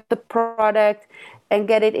and get the product and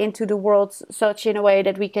get it into the world such in a way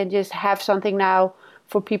that we can just have something now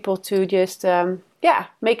for people to just,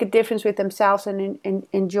 make a difference with themselves and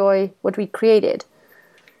enjoy what we created.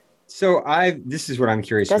 So this is what I'm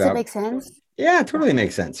curious about. Does it make sense? Yeah, it totally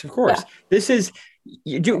makes sense. Of course. Yeah. This is,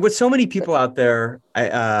 with so many people out there,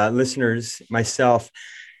 listeners, myself,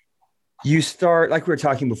 you start, like we were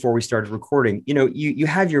talking before we started recording, you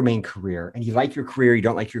have your main career and you like your career, you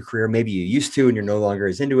don't like your career, maybe you used to and you're no longer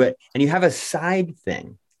as into it. And you have a side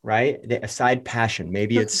thing, right? A side passion.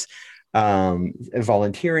 Maybe it's a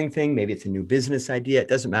volunteering thing, maybe it's a new business idea, it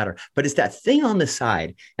doesn't matter. But it's that thing on the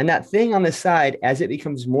side. And that thing on the side, as it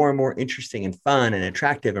becomes more and more interesting and fun and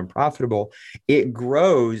attractive and profitable, it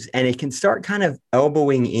grows and it can start kind of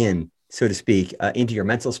elbowing in, so to speak, into your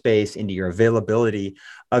mental space, into your availability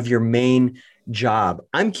of your main job.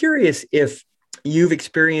 I'm curious if you've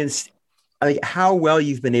experienced how well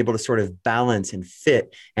you've been able to sort of balance and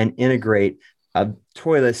fit and integrate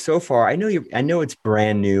Toyless so far. I know it's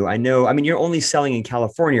brand new. You're only selling in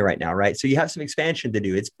California right now, right? So you have some expansion to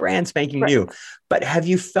do. It's brand spanking new. But have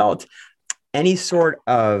you felt any sort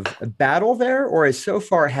of battle there, or so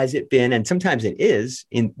far has it been, and sometimes it is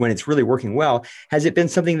when it's really working well, has it been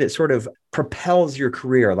something that sort of propels your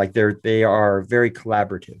career? Like they are very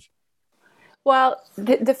collaborative. Well,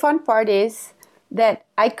 the fun part is that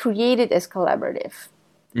I create it as collaborative.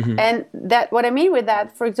 Mm-hmm. And that what I mean with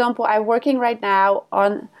that, for example, I'm working right now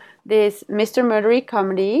on this Mr. Murdery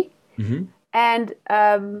comedy. Mm-hmm. And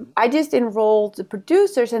I just enrolled the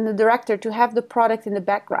producers and the director to have the product in the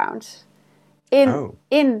background.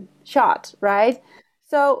 In shot, right?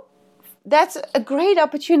 So that's a great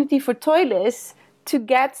opportunity for Toyless to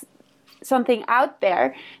get something out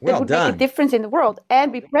there that would make a difference in the world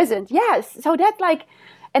and be present. Yes. So that's like,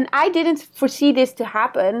 and I didn't foresee this to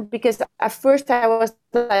happen because at first I was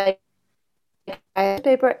like,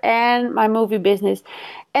 paper and my movie business,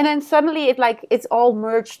 and then suddenly it's all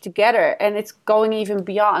merged together and it's going even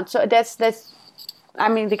beyond. So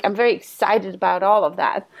I'm very excited about all of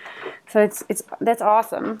that. So that's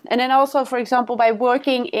awesome. And then also, for example, by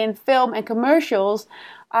working in film and commercials,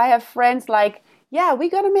 I have friends like, yeah, we're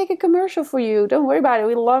going to make a commercial for you. Don't worry about it.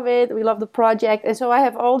 We love it. We love the project. And so I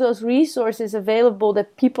have all those resources available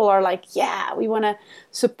that people are like, yeah, we want to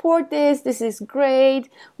support this. This is great.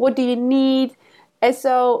 What do you need? And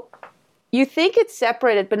so you think it's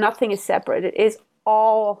separated, but nothing is separated.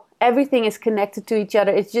 Everything is connected to each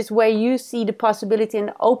other. It's just where you see the possibility and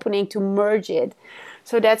the opening to merge it.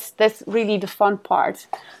 So that's really the fun part.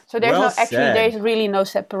 So there's really no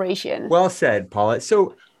separation. Well said, Paula.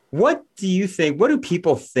 So what do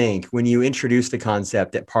people think when you introduce the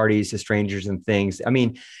concept at parties to strangers and things?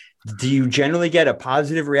 Do you generally get a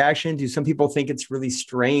positive reaction? Do some people think it's really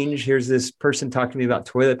strange? Here's this person talking to me about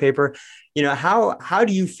toilet paper. How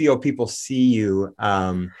do you feel people see you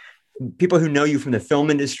people who know you from the film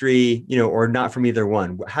industry, or not from either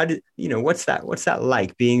one, what's that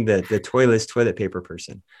like being the toilet paper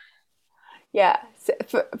person? Yeah.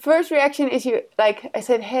 So, first reaction is I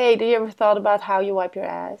said, hey, do you ever thought about how you wipe your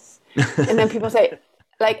ass? And then people say,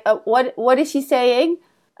 what is she saying?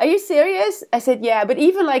 Are you serious? I said, yeah. But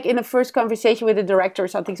even in a first conversation with a director or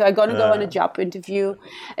something, so I'm going to go on a job interview.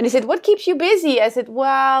 And they said, what keeps you busy? I said,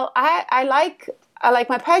 well, I like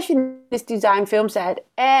my passion is design film set,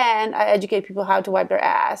 and I educate people how to wipe their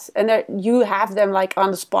ass. And you have them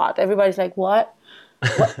on the spot. Everybody's like, what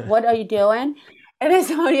are you doing? And then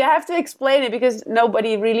so you have to explain it because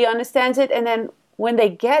nobody really understands it. And then when they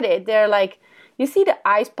get it, they're like, you see the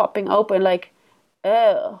eyes popping open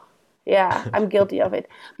oh, yeah, I'm guilty of it.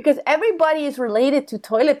 Because everybody is related to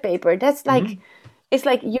toilet paper. That's it's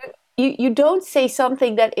like you don't say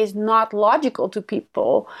something that is not logical to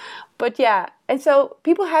people. But yeah, and so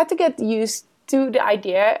people had to get used to the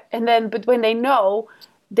idea. But when they know,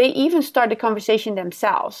 they even start the conversation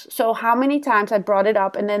themselves. So how many times I brought it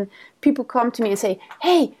up, and then people come to me and say,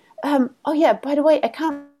 hey, oh yeah, by the way, I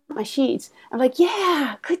count my sheets. I'm like,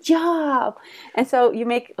 yeah, good job. And so you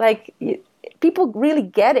make people really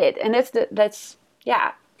get it. And that's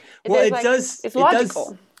yeah. Well, it does. It's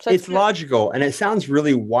logical. It's logical. And it sounds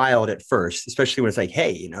really wild at first, especially when it's like,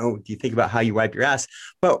 hey, do you think about how you wipe your ass?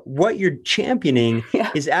 But what you're championing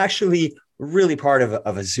is actually really part of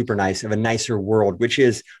a nicer world, which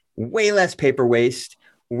is way less paper waste,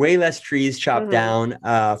 way less trees chopped down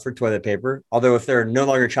for toilet paper. Although if they're no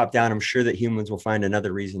longer chopped down, I'm sure that humans will find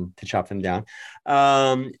another reason to chop them down.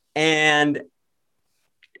 And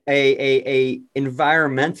a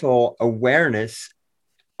environmental awareness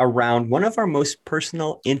around one of our most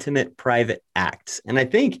personal, intimate, private acts. And I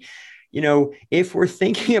think, if we're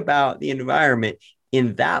thinking about the environment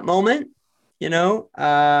in that moment,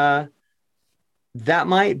 that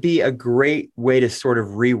might be a great way to sort of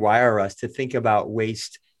rewire us to think about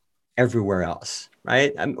waste everywhere else,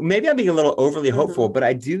 right? Maybe I'm being a little overly hopeful, but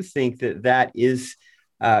I do think that is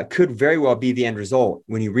could very well be the end result.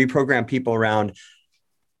 When you reprogram people around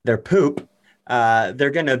their poop, they're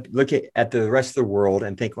going to look at the rest of the world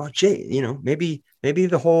and think, well, maybe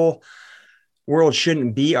the whole world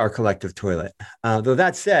shouldn't be our collective toilet. Though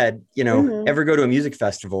that said, ever go to a music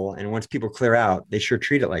festival and once people clear out, they sure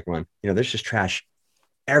treat it like one. There's just trash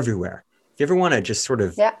everywhere. If you ever want to just sort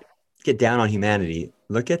of get down on humanity,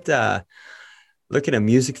 look at a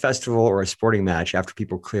music festival or a sporting match after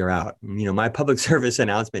people clear out. My public service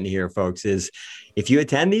announcement here, folks, is if you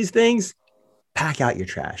attend these things, pack out your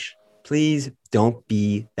trash. Please don't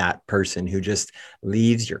be that person who just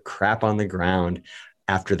leaves your crap on the ground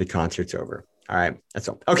after the concert's over. All right. That's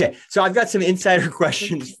all. Okay. So I've got some insider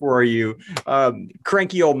questions for you.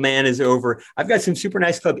 Cranky old man is over. I've got some Super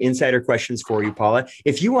Nice Club insider questions for you, Paula.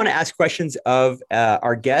 If you want to ask questions of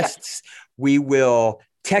our guests, we will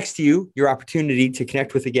text you your opportunity to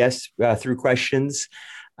connect with the guests through questions.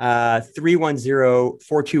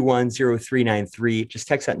 310-421-0393. Just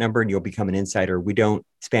text that number and you'll become an insider. We don't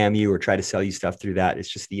spam you or try to sell you stuff through that. It's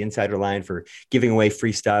just the insider line for giving away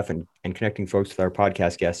free stuff and connecting folks with our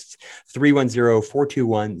podcast guests.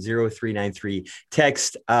 310-421-0393.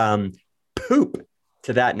 Text poop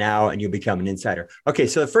to that now and you'll become an insider. Okay,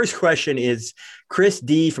 so the first question is Chris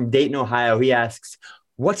D from Dayton, Ohio. He asks,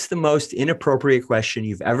 what's the most inappropriate question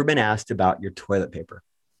you've ever been asked about your toilet paper?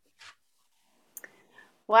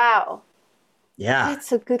 Wow. Yeah.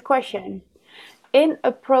 That's a good question.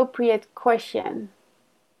 Inappropriate question.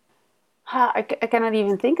 I cannot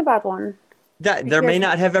even think about one. There may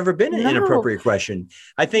not have ever been an inappropriate question.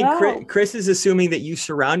 I think Chris is assuming that you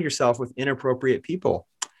surround yourself with inappropriate people.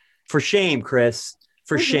 For shame, Chris.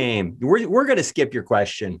 For shame. We're going to skip your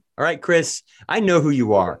question. All right, Chris, I know who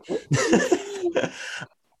you are.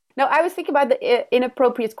 No, I was thinking about the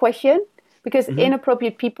inappropriate question because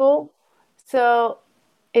inappropriate people. So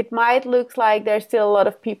it might look like there's still a lot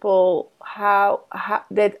of people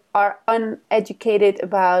that are uneducated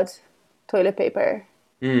about toilet paper.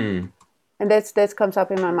 And that comes up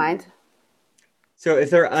in my mind. So if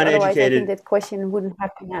they're uneducated... Otherwise, I think that question wouldn't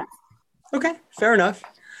have been asked. Okay, fair enough.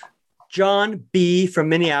 John B. from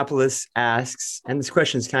Minneapolis asks, and this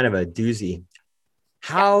question is kind of a doozy,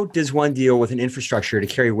 how does one deal with an infrastructure to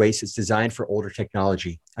carry waste that's designed for older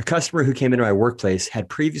technology? A customer who came into my workplace had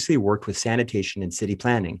previously worked with sanitation and city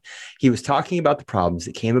planning. He was talking about the problems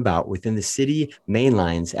that came about within the city main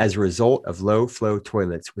lines as a result of low flow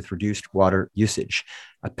toilets with reduced water usage.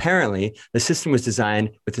 Apparently, the system was designed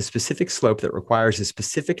with a specific slope that requires a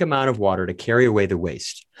specific amount of water to carry away the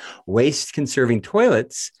waste. Waste conserving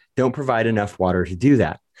toilets don't provide enough water to do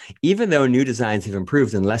that. Even though new designs have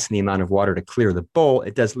improved and lessen the amount of water to clear the bowl,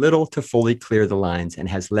 it does little to fully clear the lines and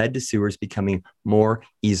has led to sewers becoming more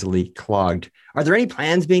easily clogged. Are there any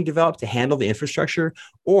plans being developed to handle the infrastructure?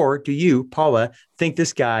 Or do you, Paula, think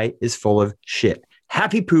this guy is full of shit?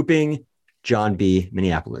 Happy pooping, John B.,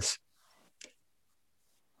 Minneapolis.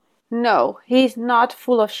 No, he's not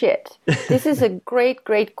full of shit. This is a great,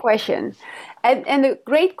 great question. And the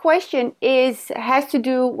great question has to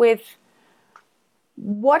do with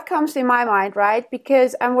what comes in my mind, right?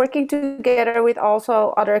 Because I'm working together with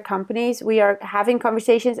also other companies. We are having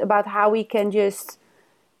conversations about how we can just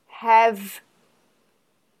have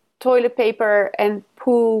toilet paper and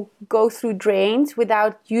poo go through drains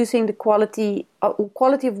without using the quality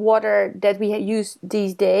of water that we use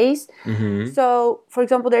these days. Mm-hmm. So, for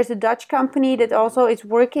example, there's a Dutch company that also is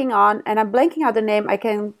working on, and I'm blanking out the name, I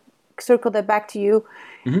can circle that back to you,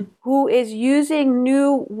 mm-hmm. who is using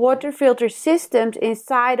new water filter systems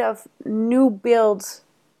inside of new built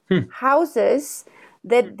houses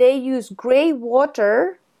that they use gray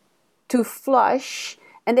water to flush,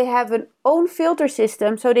 and they have an own filter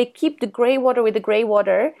system, so they keep the gray water with the gray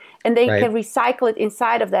water, and they can recycle it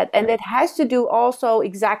inside of that. And that has to do also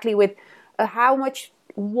exactly with how much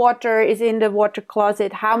water is in the water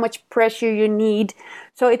closet, how much pressure you need.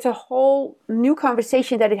 So it's a whole new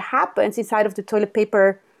conversation that it happens inside of the toilet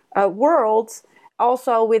paper world,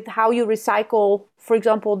 also with how you recycle, for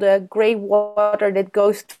example, the gray water that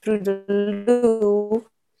goes through the loo,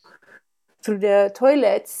 through the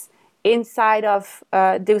toilets, inside of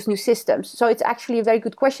those new systems. So it's actually a very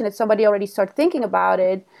good question that somebody already started thinking about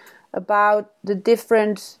it, about the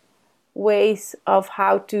different ways of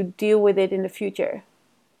how to deal with it in the future.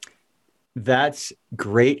 That's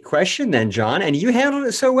great question then, John. And you handled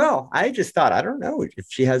it so well. I just thought, I don't know if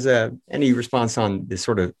she has any response on this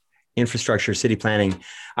sort of infrastructure, city planning.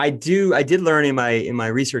 I did learn in my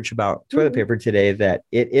research about toilet paper today that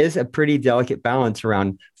it is a pretty delicate balance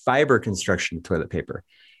around fiber construction of toilet paper,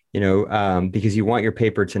 because you want your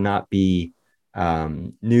paper to not be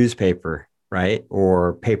newspaper, right?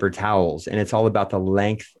 Or paper towels. And it's all about the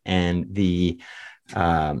length and the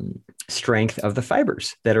strength of the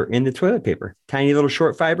fibers that are in the toilet paper. Tiny little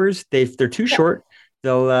short fibers. They're too short.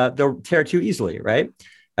 They'll tear too easily, right?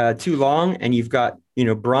 Too long, and you've got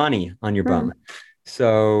brawny on your bum.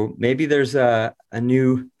 So maybe there's a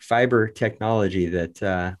new fiber technology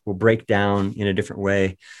that will break down in a different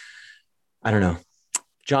way. I don't know,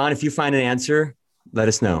 John. If you find an answer, let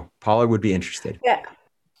us know. Paula would be interested. Yeah.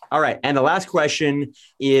 All right, and the last question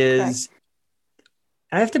is,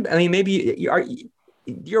 maybe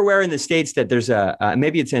you're aware in the States that there's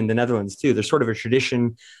maybe it's in the Netherlands too, there's sort of a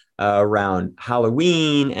tradition around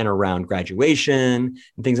Halloween and around graduation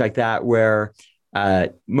and things like that, where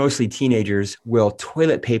mostly teenagers will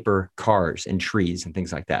toilet paper cars and trees and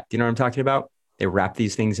things like that. Do you know what I'm talking about? They wrap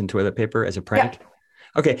these things in toilet paper as a prank. Yeah.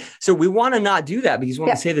 Okay, so we want to not do that because we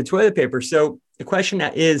want to save the toilet paper. So the question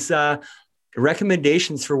is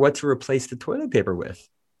recommendations for what to replace the toilet paper with.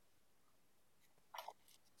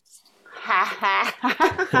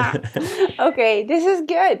 Okay, this is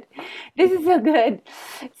good. This is so good.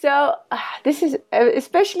 So this is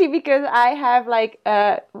especially because I have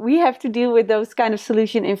we have to deal with those kind of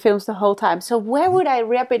solution in films the whole time. So where would I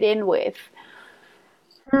wrap it in with?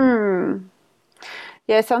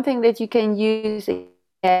 Yeah, something that you can use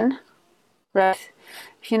again, right?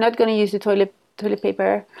 If you're not going to use the toilet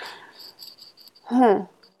paper,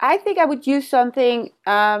 I think I would use something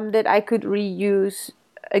that I could reuse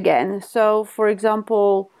again. So, for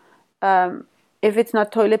example, if it's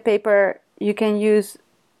not toilet paper, you can use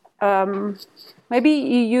maybe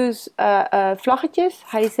you use vlaggetjes.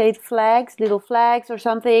 How you say it? Flags, little flags, or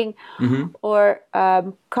something, or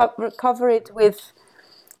cover it with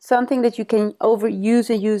something that you can overuse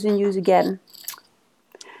and use again.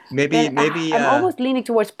 Maybe I'm almost leaning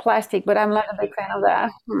towards plastic, but I'm not a big fan of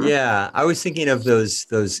that. Yeah, I was thinking of those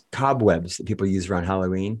cobwebs that people use around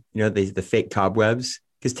Halloween. The fake cobwebs.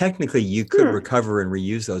 Because technically you could recover and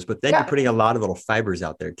reuse those, but then you're putting a lot of little fibers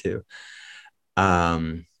out there too. A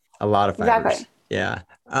lot of fibers. Exactly. Yeah.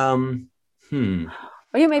 Or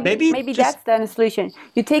maybe that's then a solution.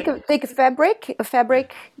 You take a fabric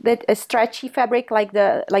that a stretchy fabric like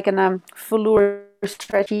a velour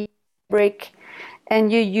stretchy fabric,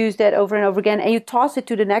 and you use that over and over again, and you toss it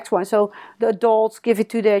to the next one. So the adults give it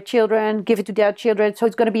to their children, give it to their children. So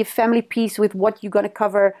it's going to be a family piece with what you're going to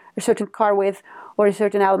cover a certain car with, or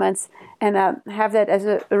certain elements, and have that as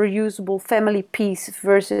a reusable family piece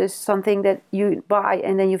versus something that you buy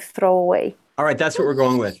and then you throw away. All right, that's what we're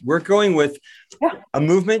going with. We're going with a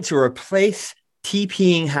movement to replace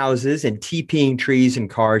TPing houses and TPing trees and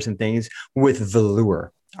cars and things with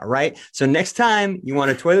velour. All right. So next time you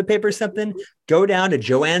want a toilet paper or something, go down to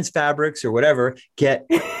Joann's Fabrics or whatever, get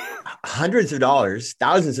hundreds of dollars,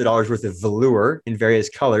 thousands of dollars worth of velour in various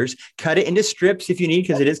colors, cut it into strips if you need,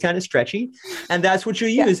 because it is kind of stretchy. And that's what you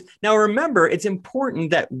use. Now, remember, it's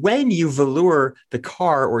important that when you velour the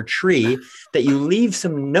car or tree, that you leave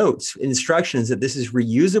some notes, instructions that this is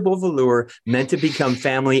reusable velour meant to become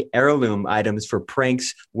family heirloom items for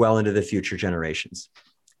pranks well into the future generations.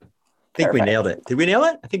 I think we nailed it. Did we nail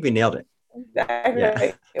it? I think we nailed it. Exactly.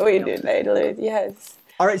 Yeah. We did nail it. Yes.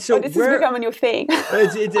 All right, so this has become a new thing.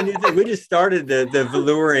 It's a new thing. We just started the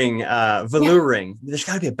velouring. Velouring. There's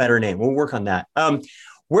got to be a better name. We'll work on that.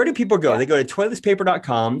 Where do people go? They go to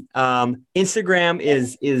toiletpaper.com. Instagram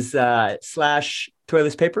is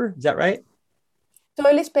 /toiletpaper. Is that right?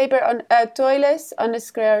 Toiletpaper on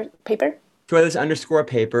toilets_paper.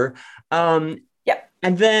 Toilets_paper.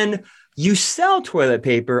 And then you sell toilet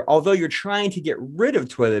paper, although you're trying to get rid of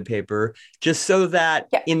toilet paper, just so that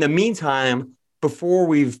in the meantime, before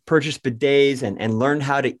we've purchased bidets and learned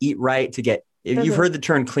how to eat right to get, you've heard the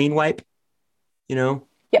term clean wipe, you know?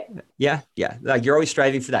 Yeah. Like you're always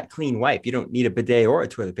striving for that clean wipe. You don't need a bidet or a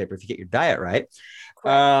toilet paper if you get your diet right.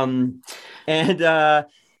 So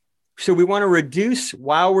we want to reduce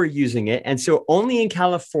while we're using it. And so only in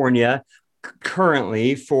California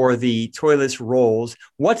currently for the toilets rolls,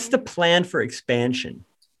 what's the plan for expansion?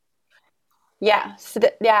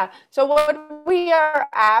 So what we are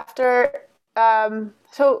after,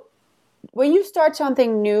 so when you start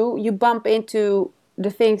something new, you bump into the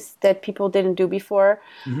things that people didn't do before.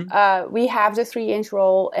 We have the 3-inch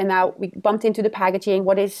roll, and now we bumped into the packaging,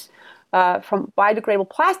 what is from biodegradable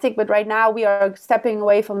plastic, but right now we are stepping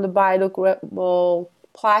away from the biodegradable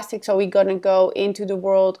plastic, so we're going to go into the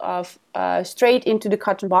world of straight into the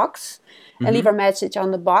cotton box and leave our message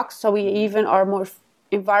on the box, so we even are more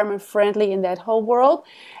environment friendly in that whole world.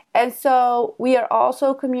 And so we are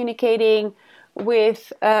also communicating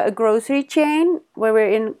with a grocery chain where we're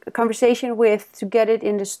in conversation with to get it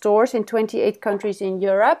in the stores in 28 countries in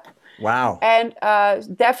Europe. Wow. And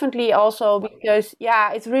definitely also because,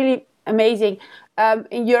 it's really amazing.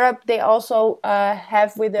 In Europe, they also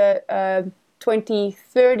have with the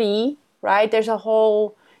 2030, right? There's a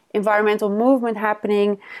whole environmental movement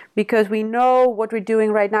happening because we know what we're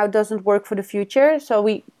doing right now doesn't work for the future. So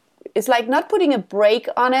it's like not putting a brake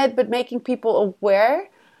on it, but making people aware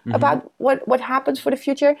about what happens for the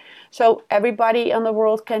future. So everybody on the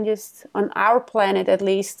world can just, on our planet at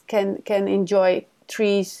least, can enjoy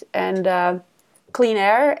trees and clean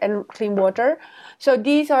air and clean water. So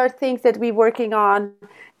these are things that we're working on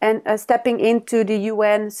and stepping into the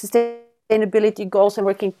UN sustainability goals and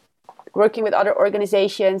working with other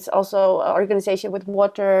organizations, also organization with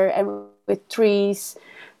water and with trees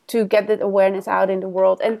to get that awareness out in the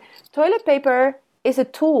world. And toilet paper is a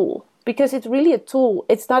tool because it's really a tool.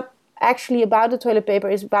 It's not actually about the toilet paper.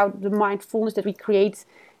 It's about the mindfulness that we create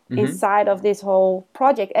inside of this whole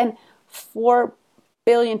project. And 4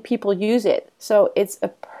 billion people use it. So it's a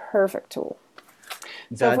perfect tool.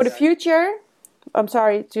 So for the future,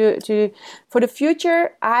 for the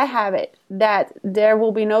future, I have it that there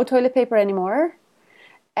will be no toilet paper anymore.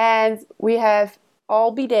 And we have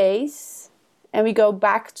all bidets and we go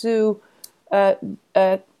back to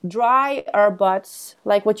dry our butts,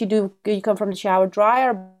 like what you do, you come from the shower, dry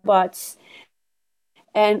our butts,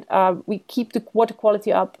 and we keep the water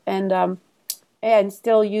quality up and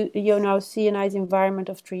still see a nice environment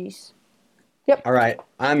of trees. Yep. All right,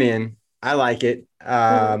 I'm in. I like it.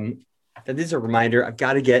 That is a reminder. I've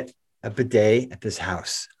got to get a bidet at this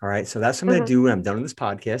house. All right. So that's what I'm going to do when I'm done with this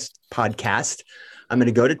podcast. I'm going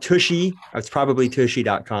to go to Tushy. It's probably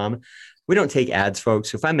tushy.com. We don't take ads,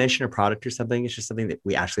 folks. So if I mention a product or something, it's just something that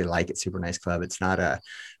we actually like at Super Nice Club. It's not a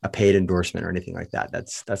paid endorsement or anything like that.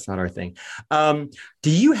 That's not our thing. Do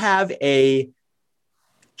you have a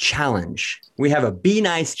challenge? We have a Be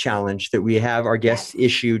Nice challenge that we have our guests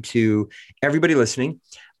issue to everybody listening.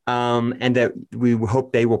 And that we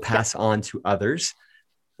hope they will pass on to others.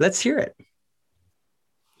 Let's hear it.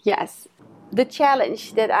 Yes. The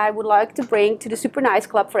challenge that I would like to bring to the Super Nice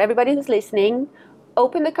Club for everybody who's listening,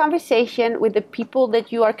 open the conversation with the people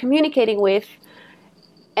that you are communicating with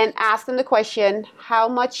and ask them the question, how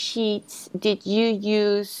much sheets did you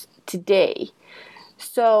use today?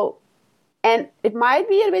 So, and it might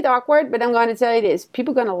be a bit awkward, but I'm going to tell you this.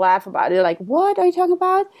 People are going to laugh about it. Like, what are you talking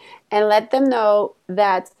about? And let them know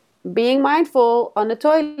that being mindful on the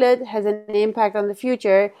toilet has an impact on the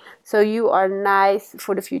future. So you are nice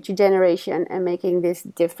for the future generation and making this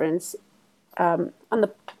difference on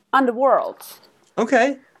the world.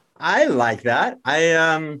 Okay. I like that.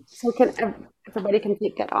 So everybody can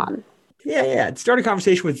take that on. Yeah. Start a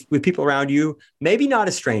conversation with people around you. Maybe not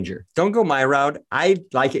a stranger. Don't go my route. I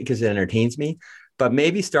like it because it entertains me. But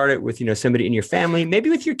maybe start it with, somebody in your family,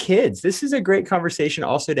 maybe with your kids. This is a great conversation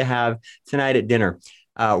also to have tonight at dinner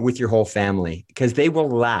with your whole family because they will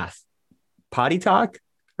laugh. Potty talk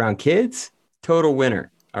around kids, total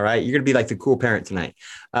winner. All right. You're going to be like the cool parent tonight.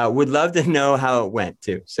 Would love to know how it went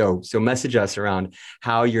too. So message us around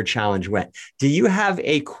how your challenge went. Do you have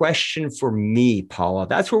a question for me, Paula?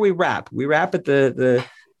 That's where we wrap. We wrap at the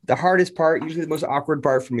hardest part, usually the most awkward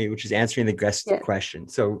part for me, which is answering the guest question.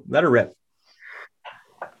 So let her rip.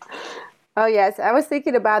 Oh, yes. I was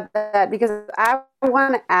thinking about that because I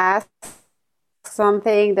want to ask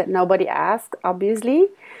something that nobody asked, obviously.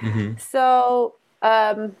 Mm-hmm. So,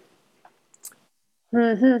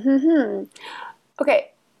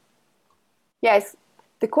 okay. Yes.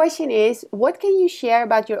 The question is, what can you share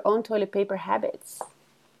about your own toilet paper habits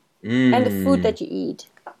and the food that you eat?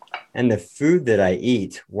 And the food that I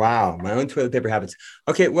eat. Wow. My own toilet paper habits.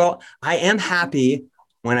 Okay. Well, I am happy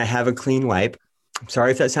when I have a clean wipe. I'm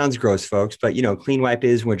sorry if that sounds gross, folks, but clean wipe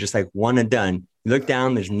is when just like one and done. You look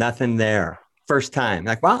down, there's nothing there. First time.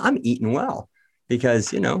 Like, well, I'm eating well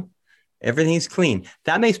because, everything's clean.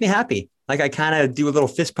 That makes me happy. Like I kind of do a little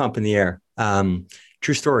fist pump in the air.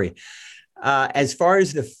 True story. As far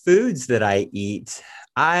as the foods that I eat,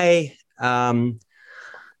 I am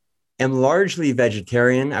largely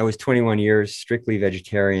vegetarian. I was 21 years strictly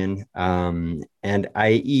vegetarian. And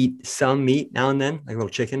I eat some meat now and then, like a little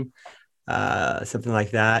chicken. Something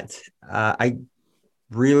like that. I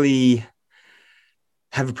really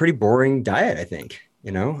have a pretty boring diet, I think.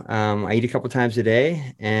 I eat a couple times a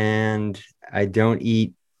day and I don't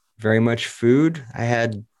eat very much food. I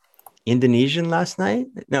had Indonesian last night.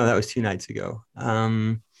 No, that was 2 nights ago.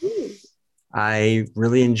 I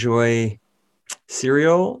really enjoy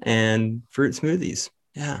cereal and fruit smoothies.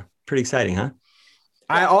 Yeah, pretty exciting, huh?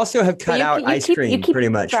 I also have cut out ice cream pretty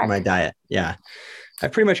much from my diet. Yeah. I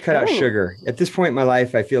pretty much cut out sugar. At this point in my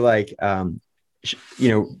life, I feel like,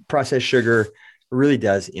 processed sugar really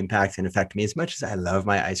does impact and affect me as much as I love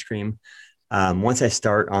my ice cream. Once I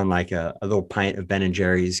start on like a little pint of Ben and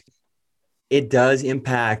Jerry's, it does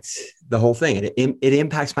impact the whole thing. It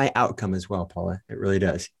impacts my outcome as well, Paula. It really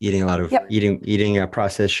does. Eating a lot of eating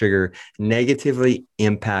processed sugar negatively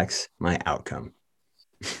impacts my outcome.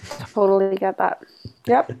 Totally get that.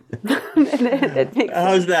 Yep.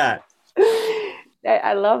 How's that?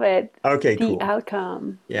 I love it. Okay, cool. The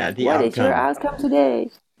outcome. Yeah, the outcome. outcome. What is your outcome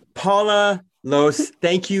today? Paula Los,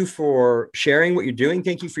 thank you for sharing what you're doing.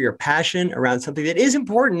 Thank you for your passion around something that is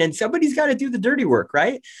important. And somebody's got to do the dirty work,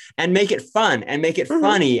 right? And make it fun and make it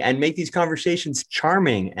funny and make these conversations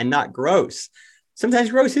charming and not gross.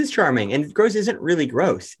 Sometimes gross is charming and gross isn't really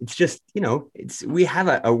gross. It's just, we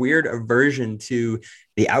have a weird aversion to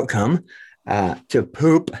the outcome, to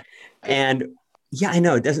poop. And yeah, I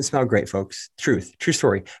know it doesn't smell great, folks. True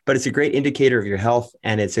story. But it's a great indicator of your health.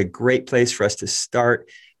 And it's a great place for us to start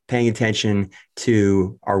paying attention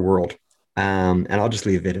to our world. And I'll just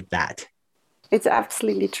leave it at that. It's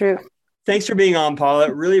absolutely true. Thanks for being on,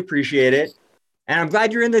 Paula. Really appreciate it. And I'm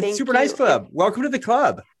glad you're in the Super Nice Club. Welcome to the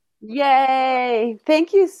club. Yay.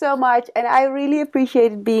 Thank you so much. And I really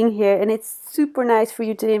appreciated being here. And it's super nice for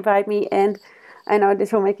you to invite me. And I know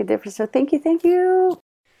this will make a difference. So thank you.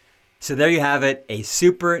 So there you have it. A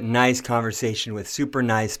super nice conversation with super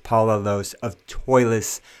nice Paula Los of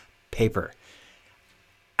Toiless Paper.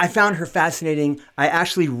 I found her fascinating. I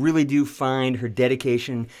actually really do find her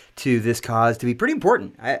dedication to this cause to be pretty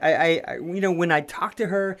important. I when I talked to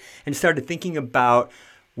her and started thinking about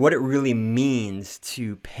what it really means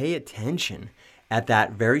to pay attention at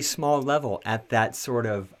that very small level, at that sort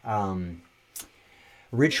of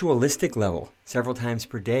ritualistic level, several times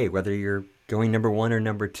per day, whether you're going number one or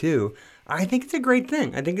number two, I think it's a great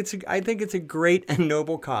thing. I think it's a great and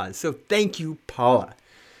noble cause. So thank you, Paula.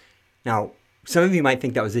 Now, some of you might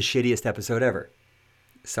think that was the shittiest episode ever.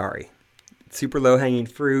 Sorry. Super low-hanging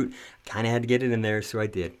fruit. Kind of had to get it in there, so I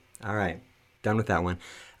did. All right. Done with that one.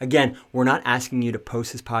 Again, we're not asking you to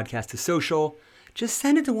post this podcast to social. Just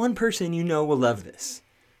send it to one person you know will love this.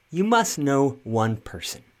 You must know one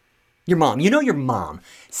person. Your mom. You know your mom.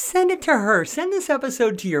 Send it to her. Send this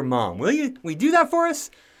episode to your mom. Will you? Will you do that for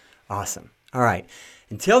us? Awesome. All right.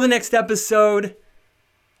 Until the next episode,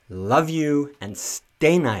 love you and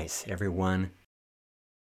stay nice, everyone.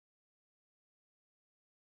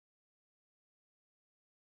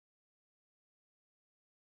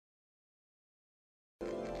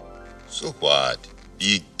 So what?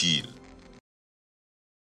 Big deal.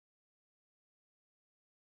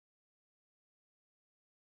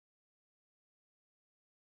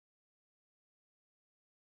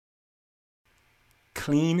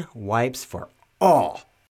 clean wipes for all.